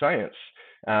rocket science,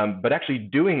 but actually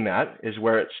doing that is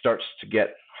where it starts to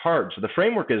get hard. So the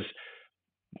framework is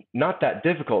not that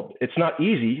difficult. It's not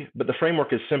easy, but the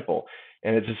framework is simple.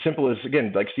 And it's as simple as,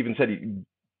 again, like Stephen said,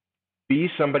 be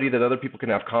somebody that other people can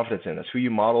have confidence in. That's who you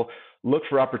model. Look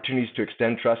for opportunities to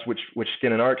extend trust, which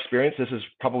again, in our experience, this is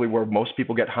probably where most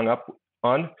people get hung up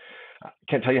on. I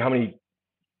can't tell you how many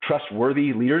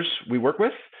trustworthy leaders we work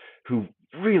with who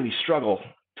really struggle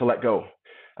to let go,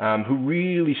 who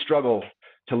really struggle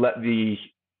to let the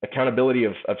accountability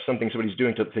of something somebody's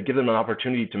doing to give them an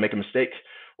opportunity to make a mistake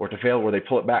or to fail where they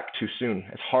pull it back too soon.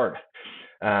 It's hard.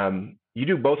 You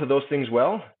do both of those things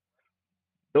well,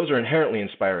 those are inherently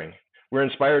inspiring. We're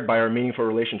inspired by our meaningful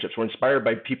relationships. We're inspired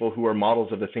by people who are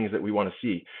models of the things that we want to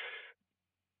see.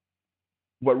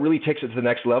 What really takes it to the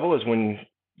next level is when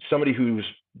somebody who's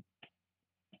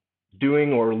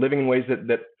doing or living in ways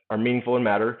that are meaningful and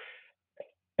matter,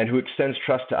 and who extends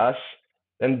trust to us,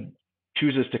 then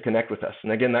chooses to connect with us.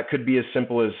 And again, that could be as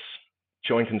simple as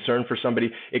showing concern for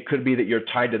somebody. It could be that you're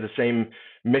tied to the same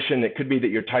mission. It could be that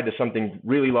you're tied to something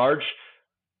really large,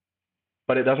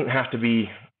 but it doesn't have to be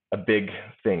a big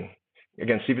thing.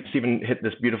 Again, Stephen hit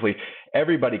this beautifully.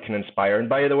 Everybody can inspire. And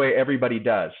by the way, everybody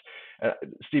does.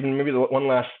 Stephen, maybe one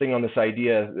last thing on this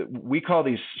idea. We call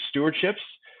these stewardships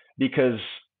because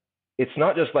it's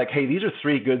not just like, hey, these are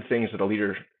 3 good things that a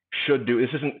leader should do.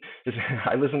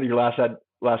 I listened to your last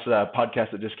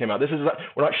podcast that just came out.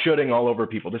 We're not shoulding all over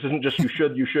people. This isn't just you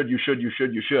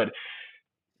should.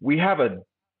 We have a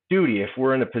duty if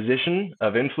we're in a position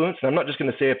of influence. And I'm not just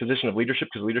going to say a position of leadership,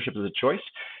 because leadership is a choice.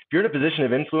 If you're in a position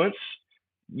of influence,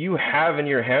 you have in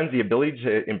your hands the ability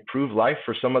to improve life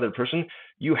for some other person.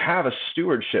 You have a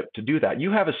stewardship to do that. You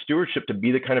have a stewardship to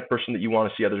be the kind of person that you want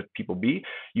to see other people be.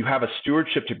 You have a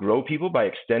stewardship to grow people by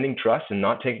extending trust and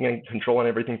not taking any control on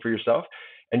everything for yourself.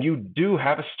 And you do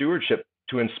have a stewardship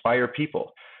to inspire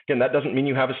people. Again, that doesn't mean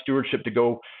you have a stewardship to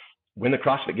go win the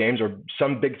CrossFit Games or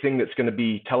some big thing that's going to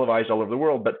be televised all over the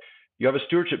world, but you have a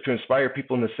stewardship to inspire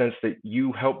people in the sense that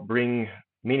you help bring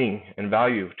meaning and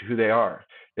value to who they are.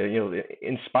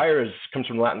 Inspire comes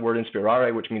from the Latin word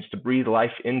inspirare, which means to breathe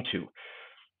life into.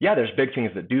 Yeah, there's big things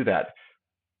that do that,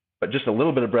 but just a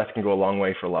little bit of breath can go a long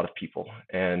way for a lot of people.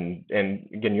 And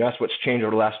again, you asked what's changed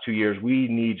over the last 2 years. We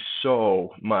need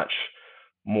so much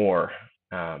more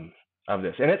of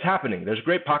this, and it's happening. There's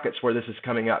great pockets where this is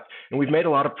coming up, and we've made a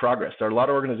lot of progress. There are a lot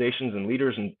of organizations and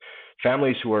leaders and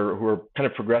families who are kind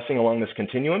of progressing along this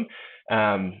continuum.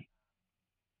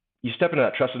 You step into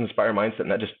that trust and inspire mindset,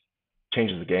 and that just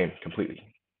changes the game completely.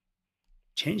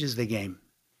 Changes the game.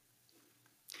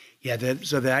 Yeah.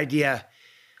 So the idea,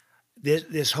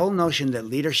 this whole notion that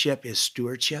leadership is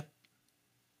stewardship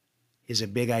is a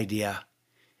big idea,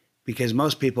 because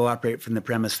most people operate from the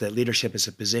premise that leadership is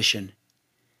a position.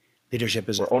 Leadership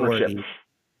is authority.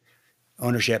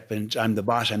 Ownership, and I'm the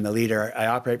boss, I'm the leader. I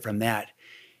operate from that.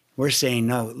 We're saying,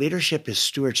 no, leadership is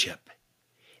stewardship.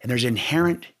 And there's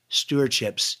inherent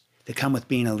stewardships that come with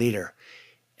being a leader.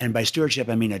 And by stewardship,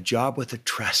 I mean a job with a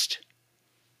trust.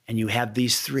 And you have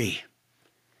these 3: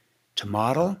 to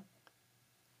model,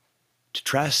 to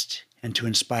trust, and to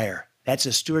inspire. That's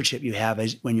a stewardship you have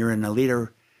when you're in a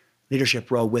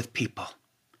leadership role with people.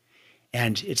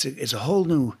 And it's a whole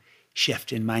new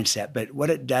shift in mindset. But what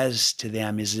it does to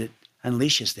them is it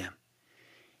unleashes them.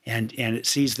 and it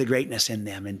sees the greatness in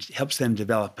them and helps them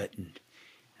develop it and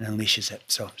unleashes it.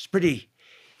 So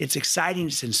it's exciting,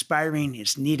 it's inspiring,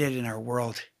 it's needed in our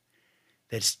world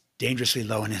that's dangerously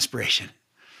low in inspiration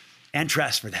and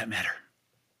trust, for that matter.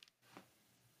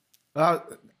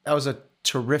 That was a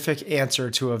terrific answer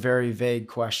to a very vague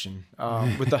question.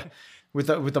 With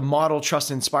the model,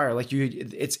 trust, inspire, like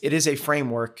it is a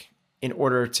framework in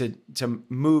order to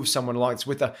move someone along. It's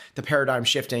with the paradigm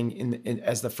shifting in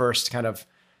as the first kind of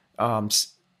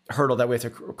hurdle that we have to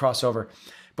cross over.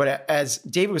 But as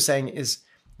David was saying, is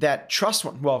that trust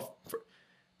one? Well,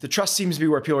 the trust seems to be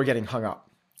where people are getting hung up,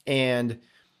 and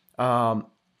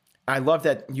I love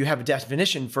that you have a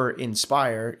definition for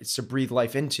inspire. It's to breathe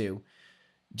life into.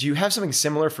 Do you have something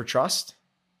similar for trust?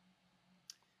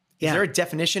 Yeah. Is there a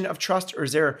definition of trust, or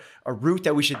is there a route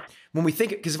that we should, when we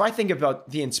think, because if I think about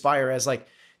the inspire as like,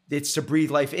 it's to breathe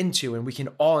life into, and we can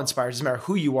all inspire. It doesn't matter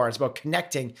who you are. It's about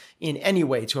connecting in any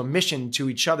way to a mission, to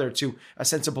each other, to a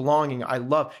sense of belonging. I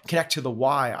love connect to the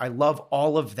why. I love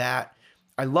all of that.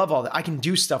 I love all that. I can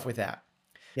do stuff with that.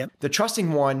 Yep. The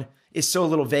trusting one is so a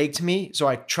little vague to me. So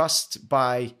I trust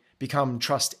by become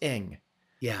trusting.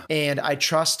 Yeah. And I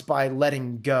trust by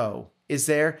letting go.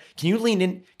 Can you lean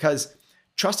in? Because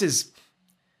trust is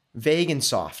vague and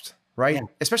soft, right? Yeah.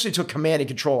 Especially to a command and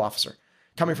control officer.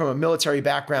 Coming from a military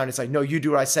background, it's like, no, you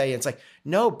do what I say. And it's like,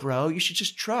 no, bro, you should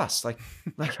just trust. Like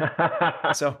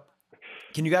so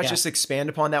can you guys just expand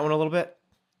upon that one a little bit?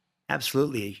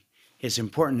 Absolutely. It's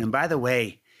important. And by the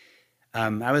way,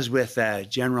 I was with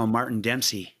General Martin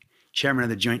Dempsey, chairman of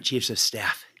the Joint Chiefs of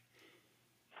Staff.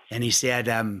 And he said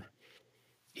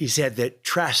that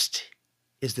trust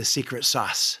is the secret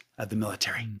sauce of the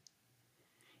military.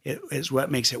 It is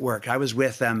what makes it work. I was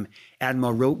with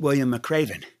Admiral William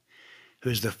McRaven,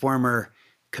 who's the former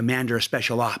commander of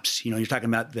special ops. You know, you're talking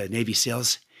about the Navy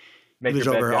SEALs. He was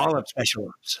over all of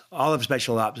special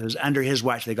ops. It was under his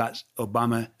watch they got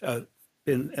Osama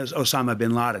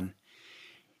bin Laden.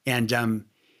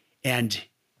 And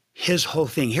his whole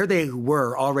thing, here they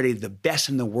were already the best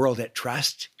in the world at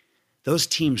trust. Those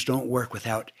teams don't work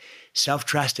without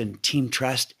self-trust and team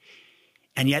trust.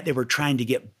 And yet they were trying to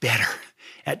get better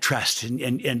at trust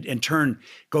and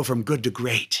go from good to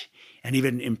great and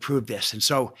even improve this. And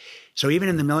so even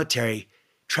in the military,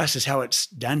 trust is how it's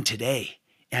done today.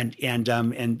 And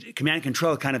command and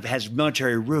control kind of has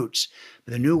military roots,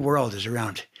 but the new world is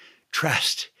around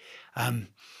trust.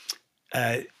 What's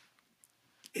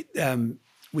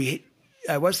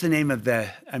the name of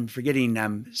I'm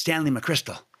forgetting, Stanley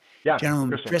McChrystal. Yeah, General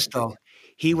McChrystal.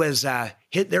 He was,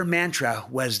 their mantra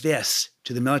was this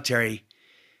to the military: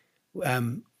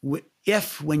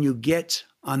 if when you get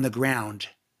on the ground,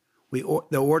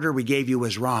 the order we gave you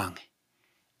was wrong,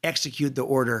 execute the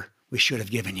order we should have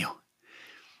given you.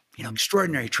 You know,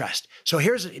 extraordinary trust. So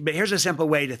here's a simple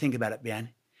way to think about it, Ben.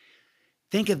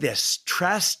 Think of this: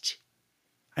 trust.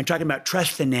 I'm talking about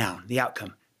trust, the noun, the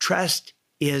outcome. Trust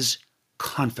is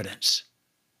confidence.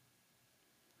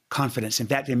 Confidence. In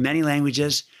fact, in many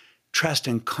languages, trust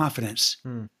and confidence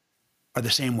are the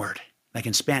same word. Like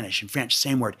in Spanish and French,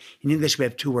 same word. In English, we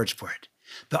have two words for it.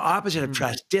 The opposite of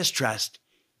trust, distrust,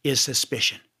 is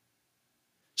suspicion.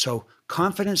 So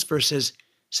confidence versus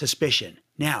suspicion.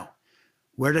 Now,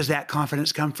 where does that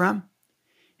confidence come from?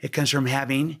 It comes from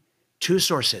having two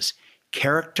sources: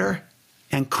 character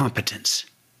and competence.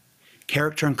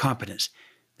 Character and competence.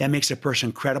 That makes a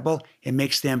person credible. It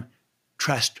makes them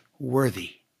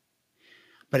trustworthy.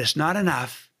 But it's not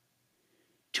enough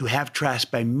to have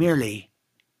trust by merely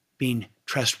being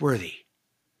trustworthy.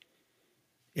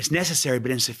 It's necessary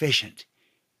but insufficient.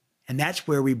 And that's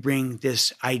where we bring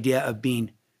this idea of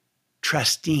being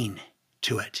trusting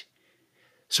to it.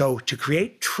 So to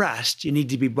create trust, you need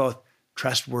to be both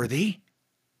trustworthy,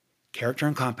 character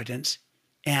and competence,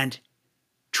 and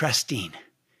trusting.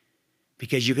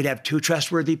 Because you could have two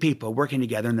trustworthy people working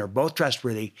together and they're both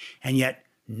trustworthy, and yet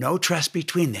no trust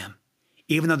between them,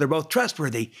 even though they're both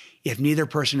trustworthy, if neither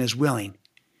person is willing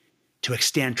to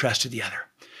extend trust to the other.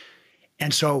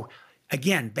 And so,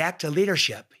 again, back to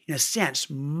leadership, in a sense,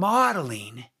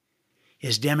 modeling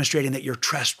is demonstrating that you're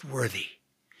trustworthy.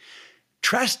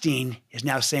 Trusting is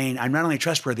now saying, I'm not only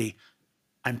trustworthy,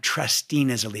 I'm trusting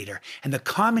as a leader. And the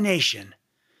combination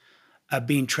of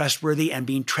being trustworthy and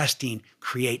being trusting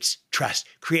creates trust,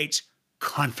 creates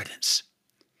confidence,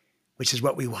 which is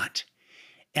what we want.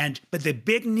 But the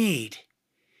big need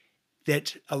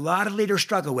that a lot of leaders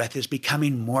struggle with is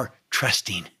becoming more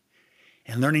trusting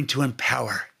and learning to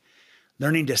empower,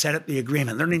 learning to set up the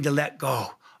agreement, learning to let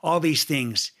go, all these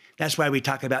things. That's why we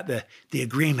talk about the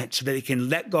agreement, so that they can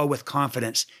let go with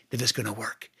confidence that it's going to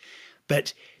work.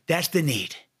 But that's the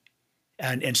need.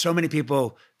 And so many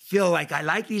people feel like I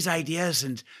like these ideas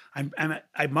and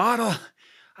I model,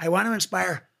 I want to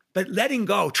inspire, but letting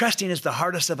go, trusting is the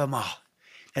hardest of them all.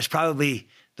 That's probably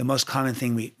the most common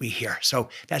thing we hear. So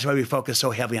that's why we focus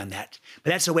so heavily on that. But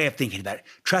that's a way of thinking about it.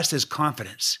 Trust is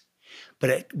confidence,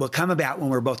 but it will come about when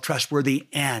we're both trustworthy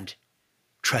and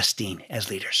trusting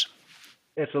as leaders.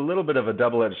 It's a little bit of a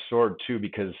double-edged sword too,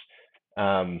 because,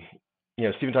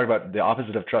 Stephen talked about the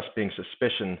opposite of trust being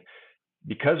suspicion.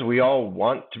 Because we all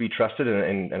want to be trusted,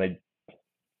 and I'm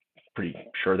pretty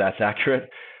sure that's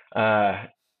accurate,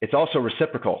 it's also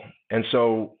reciprocal. And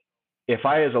so if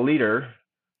I, as a leader,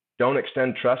 don't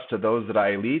extend trust to those that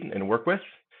I lead and work with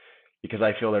because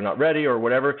I feel they're not ready or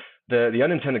whatever, the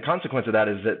unintended consequence of that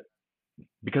is that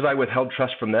because I withheld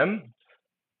trust from them,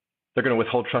 they're going to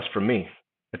withhold trust from me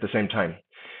at the same time.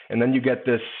 And then you get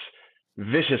this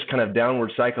vicious kind of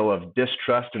downward cycle of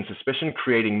distrust and suspicion,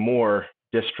 creating more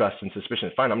distrust and suspicion.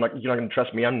 Fine, you're not going to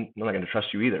trust me. I'm not going to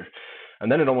trust you either.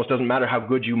 And then it almost doesn't matter how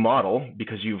good you model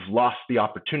because you've lost the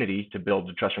opportunity to build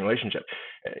a trusting relationship.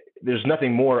 There's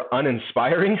nothing more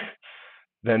uninspiring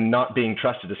than not being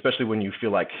trusted, especially when you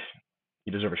feel like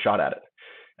you deserve a shot at it.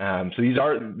 So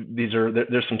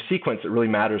there's some sequence that really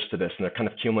matters to this, and they're kind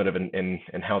of cumulative in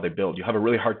how they build. You have a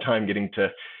really hard time getting to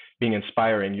being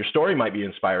inspiring. Your story might be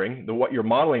inspiring. What you're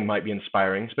modeling might be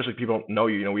inspiring, especially if people don't know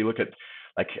you. You know, we look at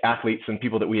like athletes and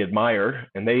people that we admire,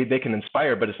 and they can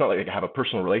inspire, but it's not like they have a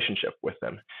personal relationship with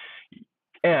them.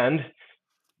 And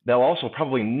they'll also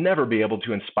probably never be able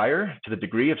to inspire to the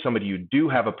degree of somebody you do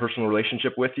have a personal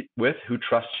relationship with who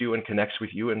trusts you and connects with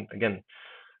you and, again,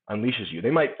 unleashes you.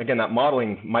 They might, again, that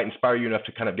modeling might inspire you enough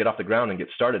to kind of get off the ground and get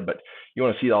started, but you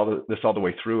want to see this all the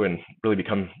way through and really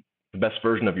become the best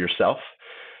version of yourself.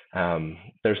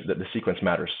 The sequence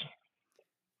matters.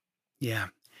 Yeah.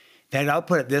 And I'll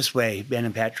put it this way, Ben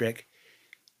and Patrick,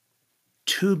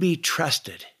 to be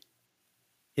trusted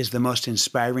is the most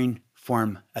inspiring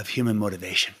form of human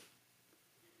motivation.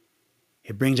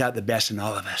 It brings out the best in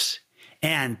all of us.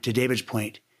 And to David's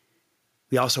point,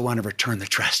 we also want to return the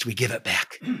trust. We give it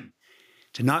back.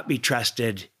 To not be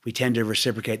trusted, we tend to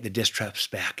reciprocate the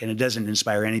distrust back, and it doesn't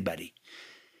inspire anybody.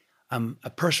 A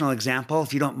personal example,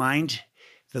 if you don't mind,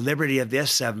 the liberty of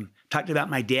this, talked about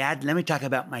my dad. Let me talk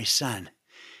about my son.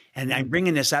 And I'm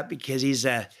bringing this up because he's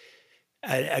an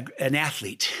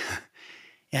athlete,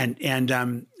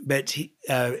 but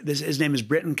his name is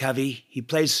Britton Covey. He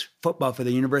plays football for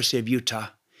the University of Utah.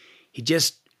 He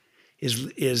just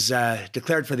is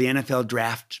declared for the NFL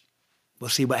draft. We'll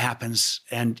see what happens,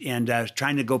 and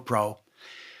trying to go pro.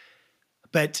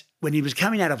 But when he was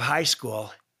coming out of high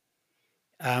school,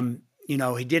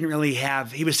 he didn't really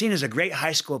have. He was seen as a great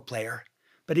high school player,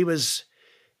 but he was,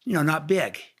 not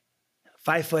big.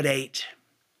 5'8",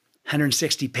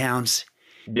 160 pounds.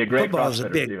 Be a great Football is a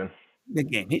big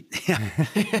game.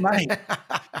 Right.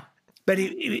 But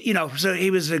so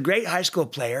he was a great high school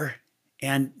player,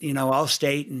 and all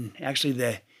state, and actually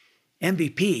the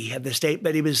MVP of the state.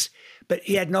 But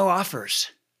he had no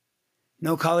offers,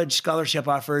 no college scholarship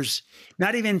offers,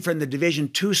 not even from the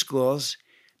Division II schools,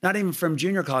 not even from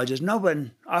junior colleges. No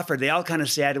one offered. They all kind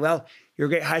of said, "Well, you're a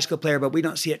great high school player, but we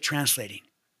don't see it translating."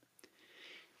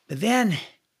 But then,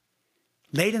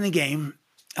 late in the game,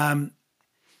 the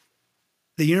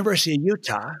University of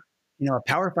Utah, a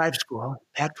Power 5 school,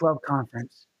 Pac-12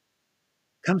 conference,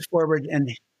 comes forward and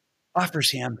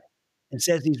offers him and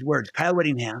says these words. Kyle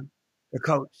Whittingham, the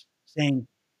coach, saying,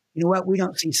 "You know what? We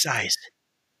don't see size.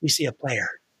 We see a player.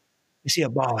 We see a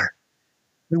baller.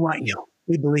 We want you.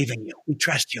 We believe in you. We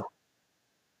trust you.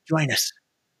 Join us.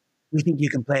 We think you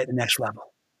can play at the next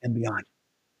level and beyond."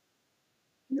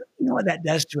 You know what that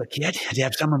does to a kid, to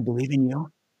have someone believe in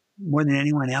you more than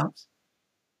anyone else?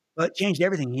 Well, it changed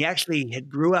everything. He actually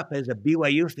grew up as a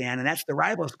BYU fan, and that's the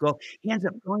rival school. He ends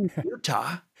up going to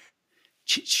Utah,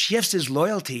 shifts his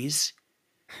loyalties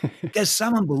because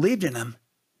someone believed in him,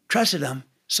 trusted him,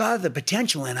 saw the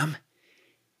potential in him,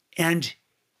 and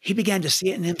he began to see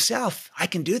it in himself. I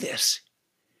can do this.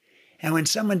 And when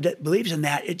someone believes in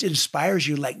that, it inspires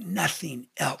you like nothing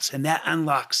else, and that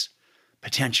unlocks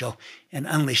potential and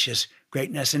unleashes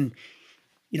greatness. And,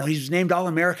 he's named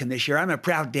All-American this year. I'm a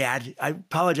proud dad. I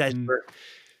apologize for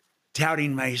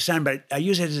touting my son, but I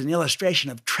use it as an illustration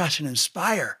of trust and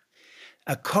inspire.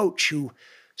 A coach who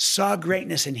saw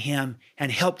greatness in him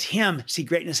and helped him see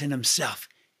greatness in himself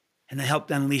and then helped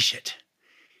unleash it.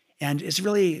 And it's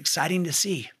really exciting to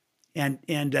see. But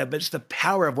it's the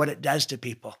power of what it does to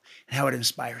people and how it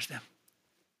inspires them.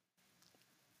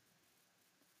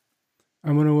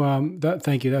 I'm going to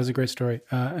thank you. That was a great story.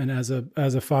 And as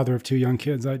a father of two young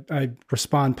kids, I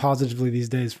respond positively these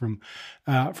days from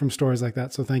stories like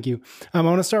that. So thank you. I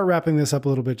want to start wrapping this up a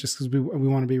little bit, just because we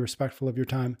want to be respectful of your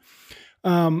time.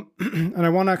 And I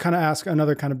want to kind of ask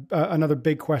another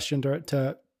big question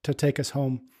to take us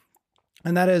home,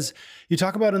 and that is, you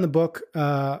talk about in the book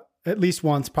at least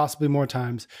once, possibly more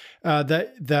times,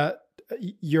 that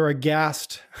you're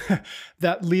aghast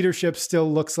that leadership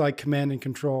still looks like command and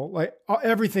control. Like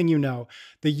everything,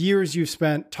 the years you've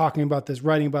spent talking about this,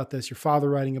 writing about this, your father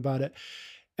writing about it.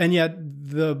 And yet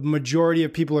the majority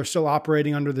of people are still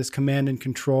operating under this command and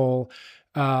control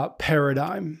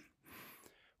paradigm.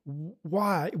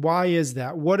 Why is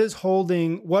that? What is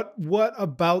holding, what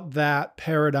about that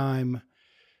paradigm,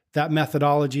 that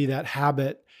methodology, that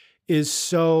habit is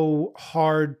so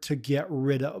hard to get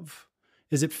rid of?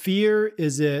 Is it fear?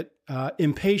 Is it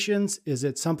impatience? Is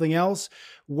it something else?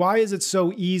 Why is it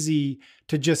so easy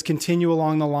to just continue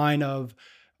along the line of,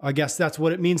 I guess that's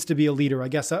what it means to be a leader. I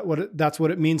guess that's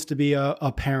what it means to be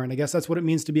a parent. I guess that's what it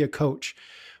means to be a coach.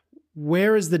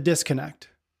 Where is the disconnect?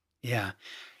 Yeah,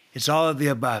 it's all of the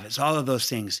above. It's all of those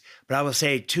things. But I will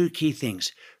say two key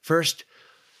things. First,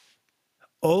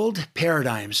 old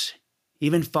paradigms,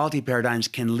 even faulty paradigms,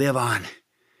 can live on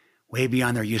way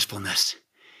beyond their usefulness.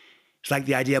 It's like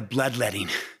the idea of bloodletting.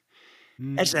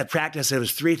 That's a practice that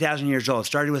was 3,000 years old. It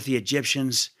started with the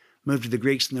Egyptians, moved to the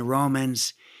Greeks and the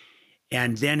Romans,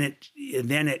 and then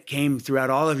it came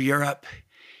throughout all of Europe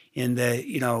in the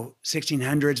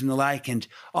 1600s and the like, and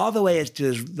all the way as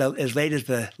late as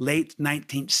the late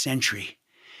 19th century.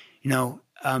 There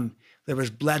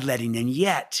was bloodletting, and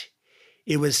yet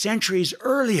it was centuries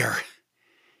earlier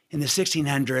in the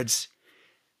 1600s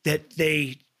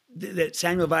that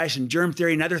Samuel Weiss and germ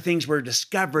theory and other things were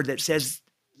discovered that says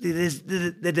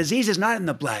the disease is not in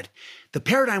the blood. The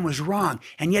paradigm was wrong,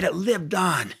 and yet it lived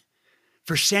on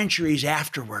for centuries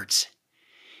afterwards.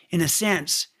 In a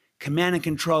sense, command and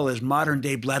control is modern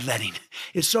day bloodletting.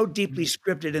 It's so deeply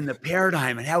scripted in the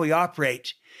paradigm and how we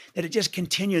operate that it just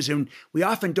continues, and we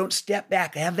often don't step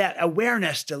back, have that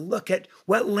awareness to look at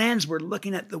what lens we're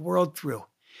looking at the world through.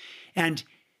 And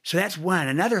so that's one.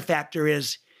 Another factor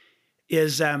is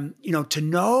to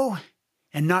know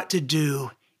and not to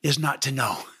do is not to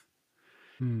know.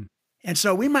 And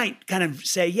so we might kind of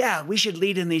say, yeah, we should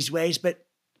lead in these ways, but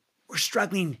we're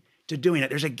struggling to doing it.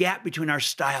 There's a gap between our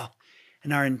style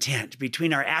and our intent,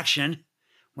 between our action,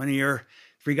 one of your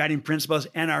three guiding principles,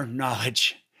 and our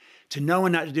knowledge. To know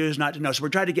and not to do is not to know. So we're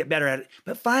trying to get better at it.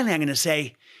 But finally, I'm going to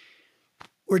say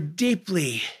we're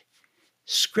deeply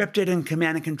scripted in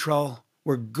command and control.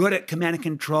 We're good at command and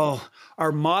control.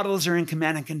 Our models are in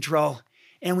command and control.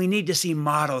 And we need to see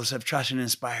models of trust and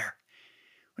inspire.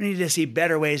 We need to see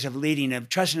better ways of leading, of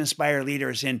trust and inspire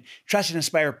leaders, and trust and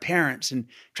inspire parents, and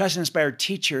trust and inspire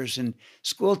teachers and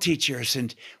school teachers.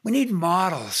 And we need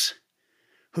models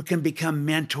who can become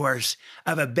mentors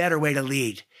of a better way to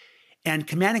lead. And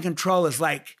command and control is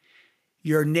like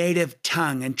your native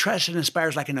tongue, and trust and inspire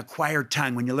is like an acquired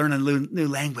tongue when you learn a new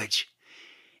language.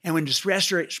 And when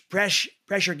pressure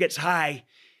gets high,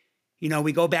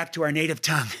 we go back to our native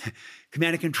tongue,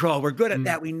 command and control. We're good at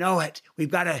that. We know it.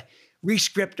 We've got to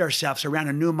re-script ourselves around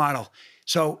a new model.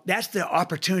 So that's the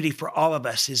opportunity for all of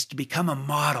us, is to become a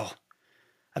model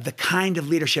of the kind of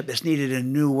leadership that's needed in a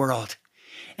new world.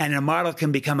 And a model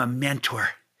can become a mentor,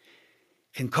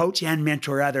 can coach and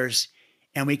mentor others,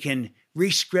 and we can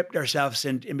re-script ourselves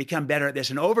and become better at this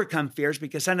and overcome fears,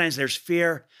 because sometimes there's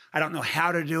fear. I don't know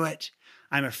how to do it.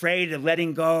 I'm afraid of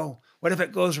letting go. What if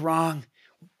it goes wrong?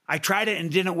 I tried it and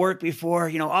it didn't work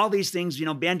before. All these things,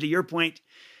 Ben, to your point,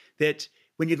 that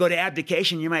when you go to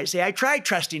abdication, you might say, I tried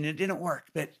trusting and it didn't work,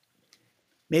 but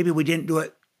maybe we didn't do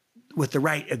it with the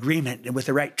right agreement and with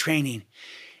the right training.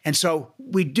 And so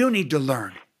we do need to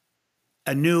learn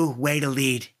a new way to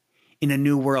lead in a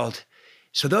new world.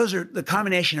 So those are the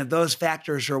combination of those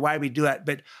factors are why we do it.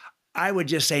 But I would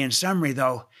just say in summary,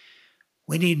 though,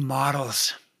 we need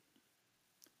models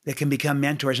that can become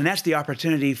mentors. And that's the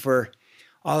opportunity for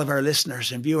all of our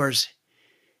listeners and viewers,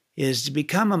 is to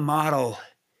become a model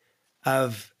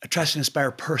of a trust and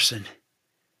inspire person,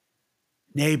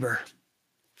 neighbor,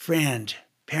 friend,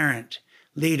 parent,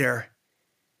 leader,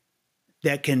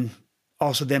 that can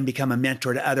also then become a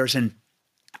mentor to others. And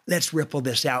let's ripple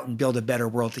this out and build a better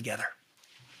world together.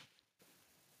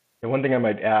 The one thing I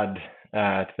might add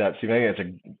to that, Steve, I think that's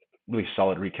a really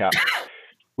solid recap.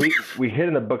 We hit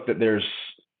in the book that there's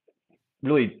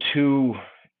really two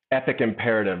epic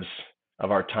imperatives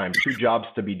of our time, two jobs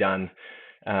to be done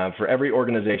for every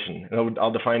organization. And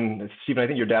I'll define, Stephen, I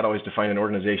think your dad always defined an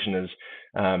organization as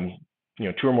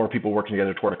two or more people working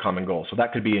together toward a common goal. So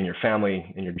that could be in your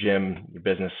family, in your gym, your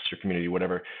business, your community,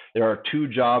 whatever. There are two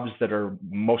jobs that are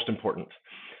most important.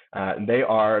 And they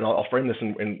are, and I'll frame this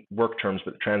in work terms,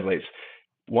 but it translates.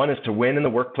 One is to win in the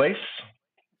workplace,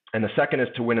 and the second is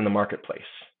to win in the marketplace.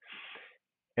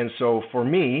 And so for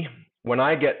me, when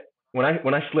I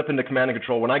slip into command and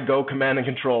control, when I go command and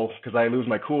control because I lose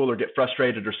my cool or get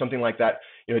frustrated or something like that,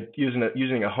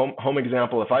 using a home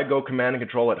example, if I go command and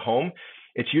control at home,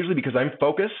 it's usually because I'm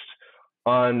focused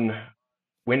on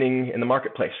winning in the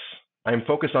marketplace. I'm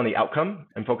focused on the outcome.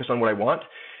 I'm focused on what I want.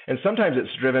 And sometimes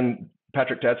it's driven,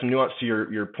 Patrick, to add some nuance to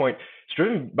your point, it's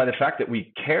driven by the fact that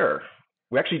we care.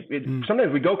 We actually,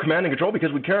 sometimes we go command and control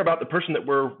because we care about the person that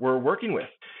we're working with.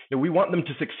 We want them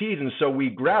to succeed. And so we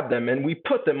grab them and we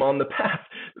put them on the path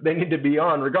they need to be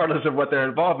on, regardless of what their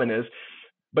involvement is.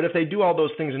 But if they do all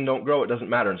those things and don't grow, it doesn't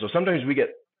matter. And so sometimes we get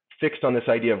fixed on this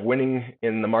idea of winning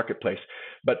in the marketplace.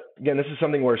 But again, this is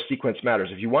something where sequence matters.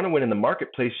 If you want to win in the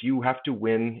marketplace, you have to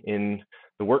win in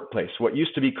the workplace. What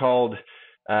used to be called,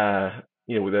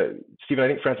 Stephen, I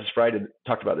think Francis Fry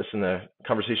talked about this in the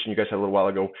conversation you guys had a little while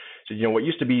ago. So, what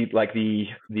used to be like the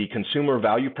consumer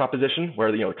value proposition,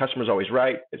 where the customer's always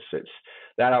right. It's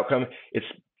that outcome. It's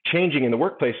changing in the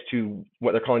workplace to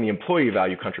what they're calling the employee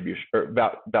value contribution or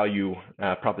value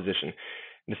proposition.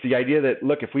 And it's the idea that,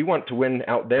 look, if we want to win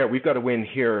out there, we've got to win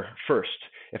here first.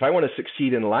 If I want to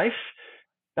succeed in life,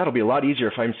 that'll be a lot easier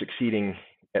if I'm succeeding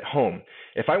at home.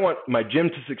 If I want my gym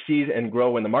to succeed and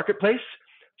grow in the marketplace,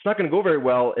 it's not going to go very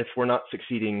well if we're not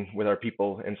succeeding with our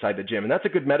people inside the gym. And that's a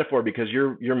good metaphor because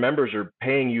your members are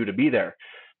paying you to be there.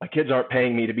 My kids aren't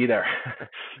paying me to be there,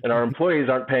 and our employees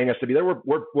aren't paying us to be there.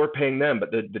 We're paying them,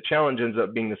 but the challenge ends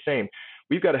up being the same.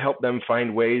 We've got to help them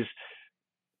find ways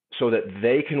so that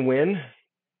they can win.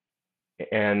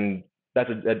 And that's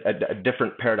a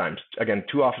different paradigm. Again,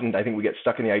 too often I think we get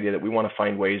stuck in the idea that we want to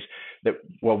find ways that,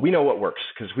 well, we know what works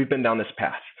because we've been down this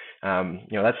path.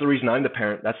 That's the reason I'm the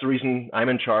parent. That's the reason I'm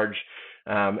in charge.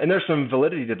 And there's some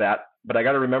validity to that, but I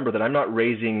got to remember that I'm not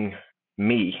raising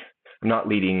me. I'm not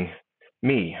leading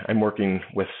me. I'm working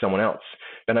with someone else.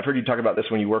 And I've heard you talk about this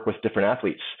when you work with different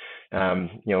athletes.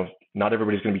 Not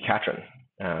everybody's going to be Katrin.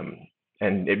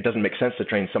 And it doesn't make sense to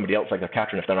train somebody else like they're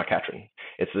Katrin if they're not Katrin.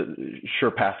 It's a sure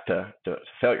path to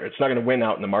failure. It's not going to win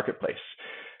out in the marketplace.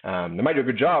 They might do a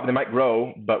good job, they might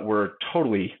grow, but we're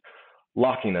totally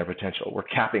locking their potential. We're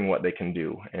capping what they can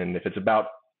do. And if it's about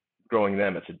growing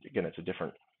them, it's a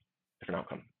different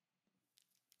outcome.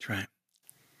 That's right.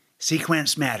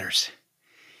 Sequence matters.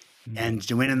 And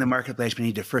to win in the marketplace, we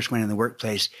need to first win in the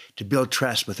workplace. To build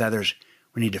trust with others,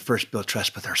 we need to first build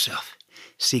trust with ourselves.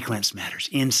 Sequence matters,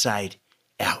 inside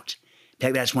out. In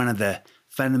fact, that's one of the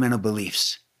fundamental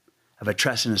beliefs of a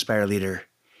trust and inspire leader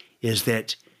is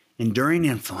that enduring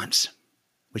influence,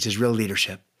 which is real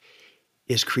leadership,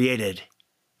 is created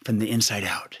from the inside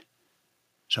out.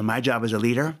 So my job as a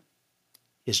leader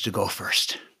is to go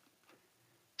first.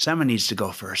 Someone needs to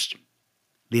go first.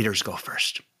 Leaders go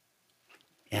first.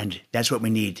 And that's what we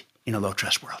need in a low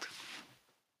trust world.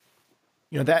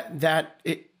 That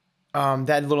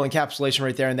little encapsulation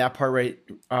right there in that part, right,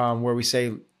 where we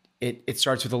say it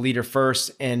starts with a leader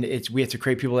first, and we have to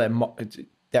create people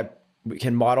that we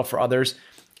can model for others.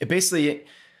 It basically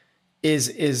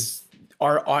is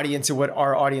our audience, and what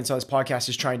our audience on this podcast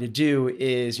is trying to do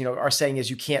is, our saying is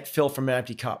you can't fill from an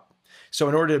empty cup. So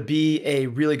in order to be a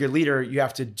really good leader, you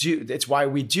have to do. It's why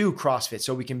we do CrossFit,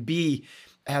 so we can be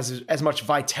as much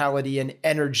vitality and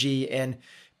energy and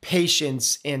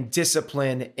patience and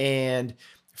discipline and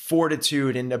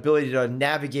fortitude and ability to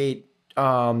navigate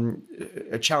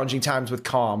challenging times with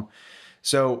calm.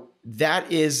 So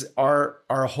that is our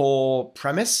whole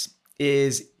premise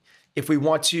is if we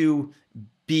want to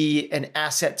be an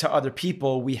asset to other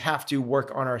people, we have to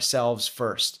work on ourselves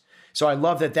first. So I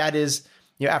love that is,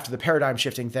 after the paradigm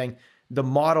shifting thing, the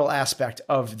model aspect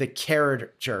of the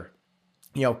character,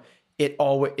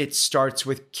 it starts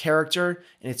with character,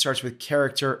 and it starts with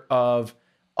character of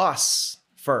us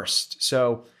first.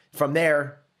 So from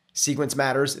there, sequence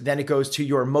matters. Then it goes to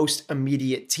your most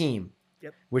immediate team,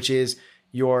 which is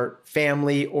your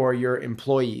family or your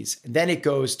employees. And then it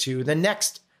goes to the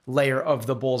next layer of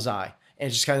the bullseye, and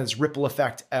it's just kind of this ripple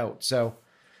effect out. So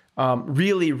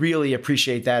really, really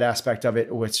appreciate that aspect of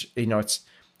it, which, it's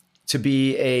to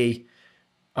be a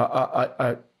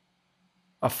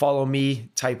follow me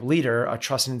type leader, a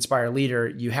trust and inspire leader.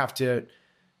 You have to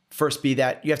first be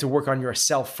that. You have to work on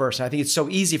yourself first. And I think it's so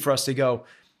easy for us to go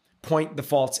point the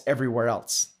faults everywhere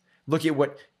else. Look at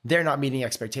what they're not meeting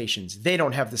expectations. They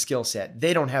don't have the skill set.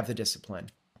 They don't have the discipline.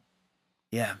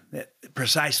 Yeah,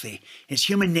 precisely. It's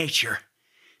human nature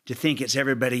to think it's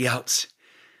everybody else.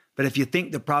 But if you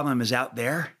think the problem is out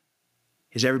there,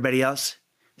 is everybody else,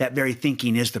 that very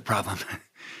thinking is the problem.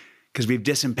 Because we've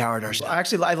disempowered ourselves. Well,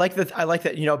 actually, I like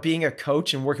that, you know, being a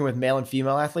coach and working with male and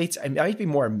female athletes, I might be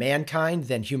more mankind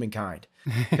than humankind.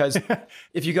 Because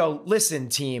if you go, listen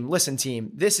team,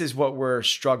 this is what we're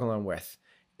struggling with.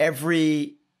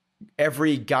 Every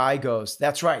guy goes,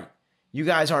 that's right. You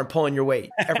guys aren't pulling your weight.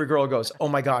 Every girl goes, oh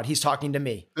my God, he's talking to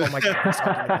me. Oh my God, he's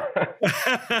talking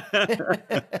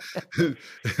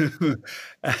to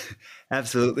me.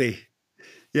 Absolutely.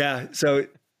 Yeah. So,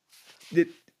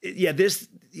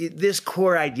 this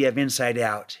core idea of inside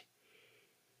out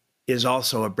is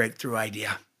also a breakthrough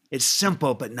idea. It's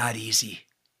simple, but not easy.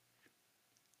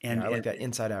 And I like that,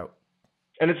 inside out.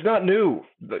 And it's not new.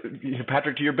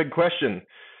 Patrick, to your big question,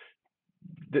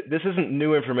 this isn't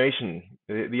new information.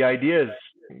 The idea is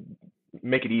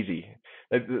make it easy.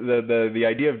 The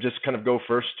idea of just kind of go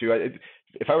first to,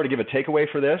 if I were to give a takeaway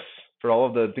for this, for all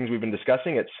of the things we've been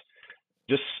discussing, it's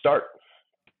just start.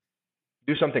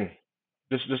 Do something.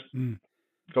 Just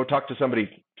go talk to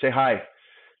somebody, say hi,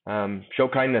 show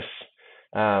kindness,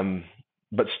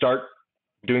 but start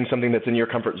doing something that's in your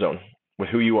comfort zone with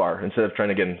who you are, instead of trying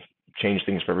to, again, change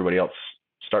things for everybody else.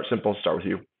 Start simple, start with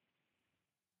you.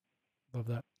 Love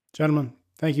that. Gentlemen,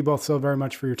 thank you both so very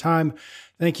much for your time.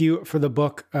 Thank you for the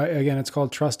book. Again, it's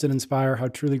called Trust and Inspire, How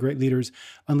Truly Great Leaders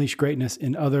Unleash Greatness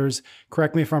in Others.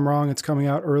 Correct me if I'm wrong, it's coming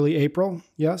out early April,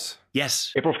 yes?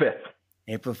 Yes. April 5th.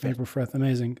 April 5th. April 5th.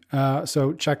 Amazing.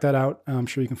 So check that out. I'm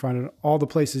sure you can find it at all the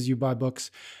places you buy books.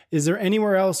 Is there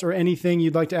anywhere else or anything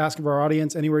you'd like to ask of our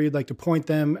audience? Anywhere you'd like to point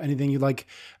them? Anything you'd like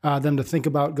them to think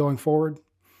about going forward?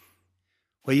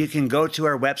 Well, you can go to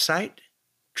our website,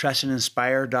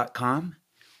 trustandinspire.com.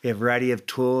 We have a variety of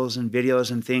tools and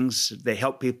videos and things that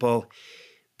help people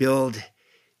build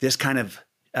this kind of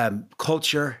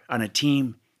culture on a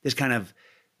team, this kind of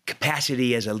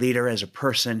capacity as a leader, as a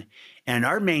person. And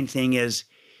our main thing is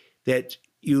that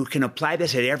you can apply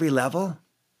this at every level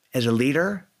as a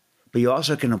leader, but you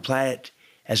also can apply it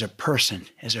as a person,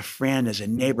 as a friend, as a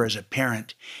neighbor, as a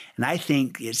parent. And I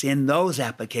think it's in those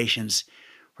applications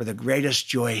where the greatest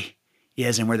joy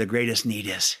is and where the greatest need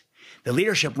is. The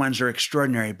leadership ones are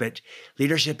extraordinary, but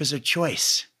leadership is a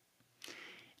choice,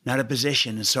 not a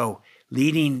position. And so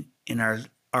leading in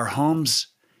our homes,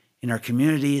 in our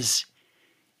communities,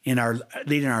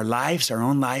 leading our lives, our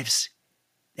own lives,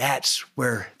 that's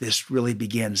where this really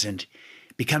begins. And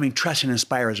becoming Trust and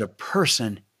Inspire as a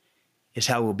person is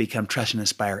how we'll become Trust and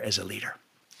Inspire as a leader.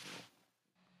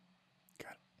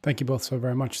 Got it. Thank you both so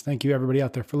very much. Thank you, everybody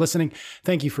out there, for listening.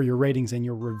 Thank you for your ratings and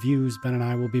your reviews. Ben and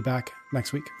I will be back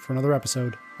next week for another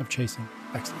episode of Chasing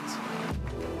Excellence.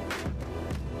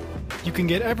 You can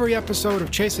get every episode of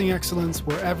Chasing Excellence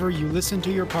wherever you listen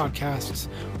to your podcasts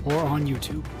or on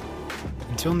YouTube.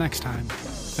 Until next time,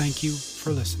 thank you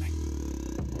for listening.